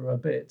drones for a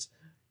bit,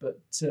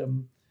 but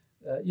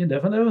you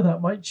never know,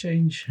 that might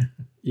change.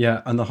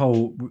 Yeah, and the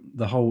whole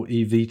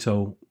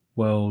eVTOL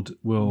world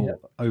will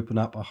open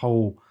up a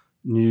whole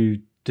new,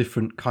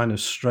 different kind of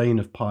strain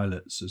of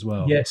pilots as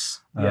well.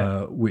 Yes.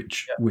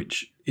 Which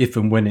if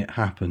and when it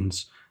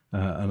happens,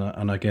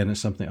 and again, it's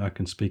something I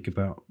can speak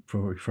about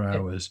for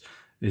hours,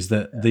 is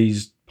that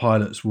these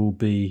pilots will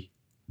be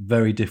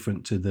very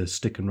different to the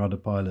stick and rudder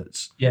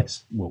pilots.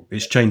 Yes. Well,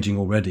 it's changing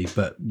already,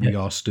 but we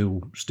are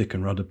still stick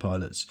and rudder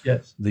pilots.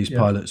 Yes. These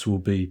pilots will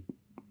be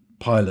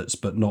pilots,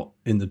 but not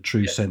in the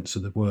true sense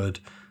of the word.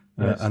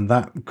 And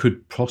that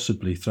could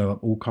possibly throw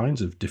up all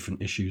kinds of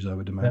different issues, I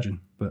would imagine.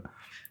 But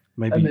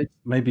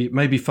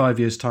maybe 5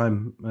 years'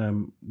 time,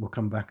 we'll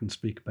come back and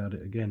speak about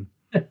it again.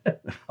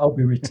 I'll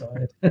be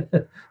retired.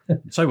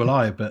 So will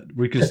I, but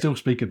we can still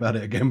speak about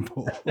it again,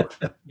 Paul.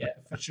 Yeah,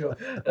 for sure.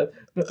 But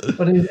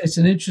it's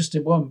an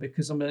interesting one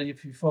because, I mean,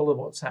 if you follow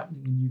what's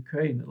happening in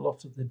Ukraine, a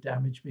lot of the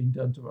damage being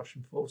done to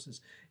Russian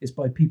forces is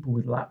by people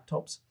with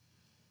laptops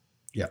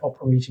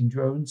operating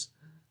drones,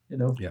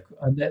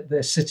 and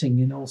they're sitting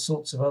in all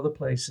sorts of other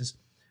places.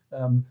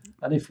 And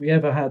if we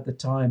ever had the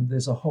time,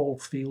 there's a whole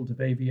field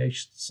of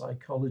aviation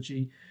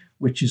psychology,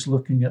 which is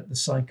looking at the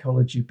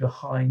psychology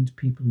behind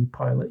people who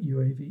pilot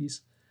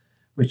UAVs,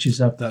 which is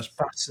that's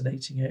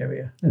fascinating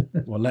area.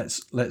 Well,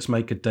 let's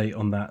make a date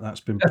on that. That's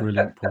been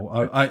brilliant,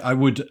 Paul. I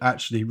would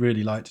actually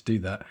really like to do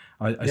that.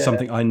 It's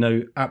something I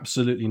know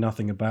absolutely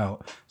nothing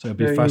about, so it'd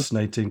be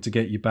fascinating to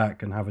get you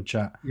back and have a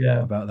chat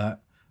about that.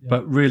 Yeah.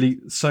 But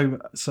really, so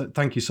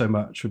thank you so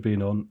much for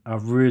being on.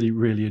 I've really,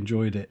 really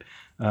enjoyed it.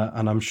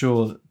 And I'm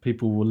sure that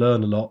people will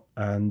learn a lot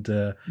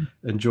and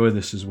enjoy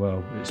this as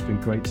well. It's been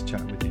great to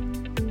chat with you.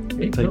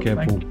 Take care,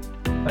 Paul.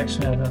 Thanks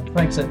for having me.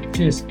 Thanks, Ed.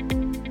 Cheers.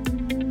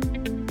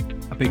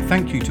 A big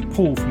thank you to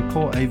Paul from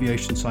Core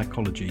Aviation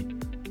Psychology.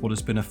 What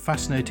has been a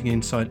fascinating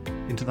insight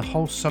into the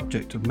whole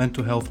subject of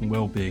mental health and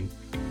well-being,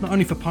 not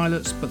only for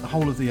pilots, but the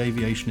whole of the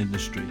aviation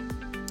industry.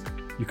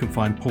 You can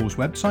find Paul's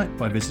website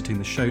by visiting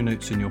the show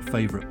notes in your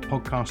favourite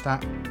podcast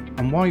app.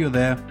 And while you're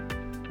there,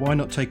 why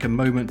not take a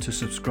moment to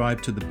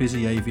subscribe to the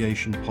Busy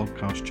Aviation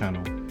podcast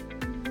channel?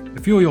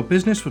 If you or your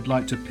business would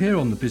like to appear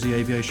on the Busy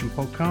Aviation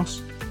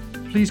podcast,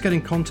 please get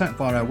in contact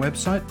via our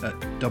website at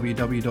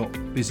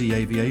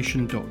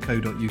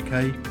www.busyaviation.co.uk.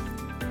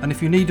 And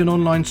if you need an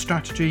online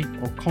strategy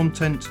or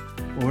content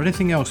or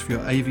anything else for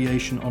your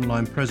aviation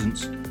online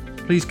presence,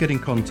 please get in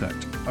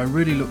contact. I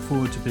really look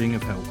forward to being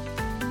of help.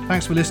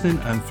 Thanks for listening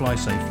and fly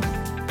safely.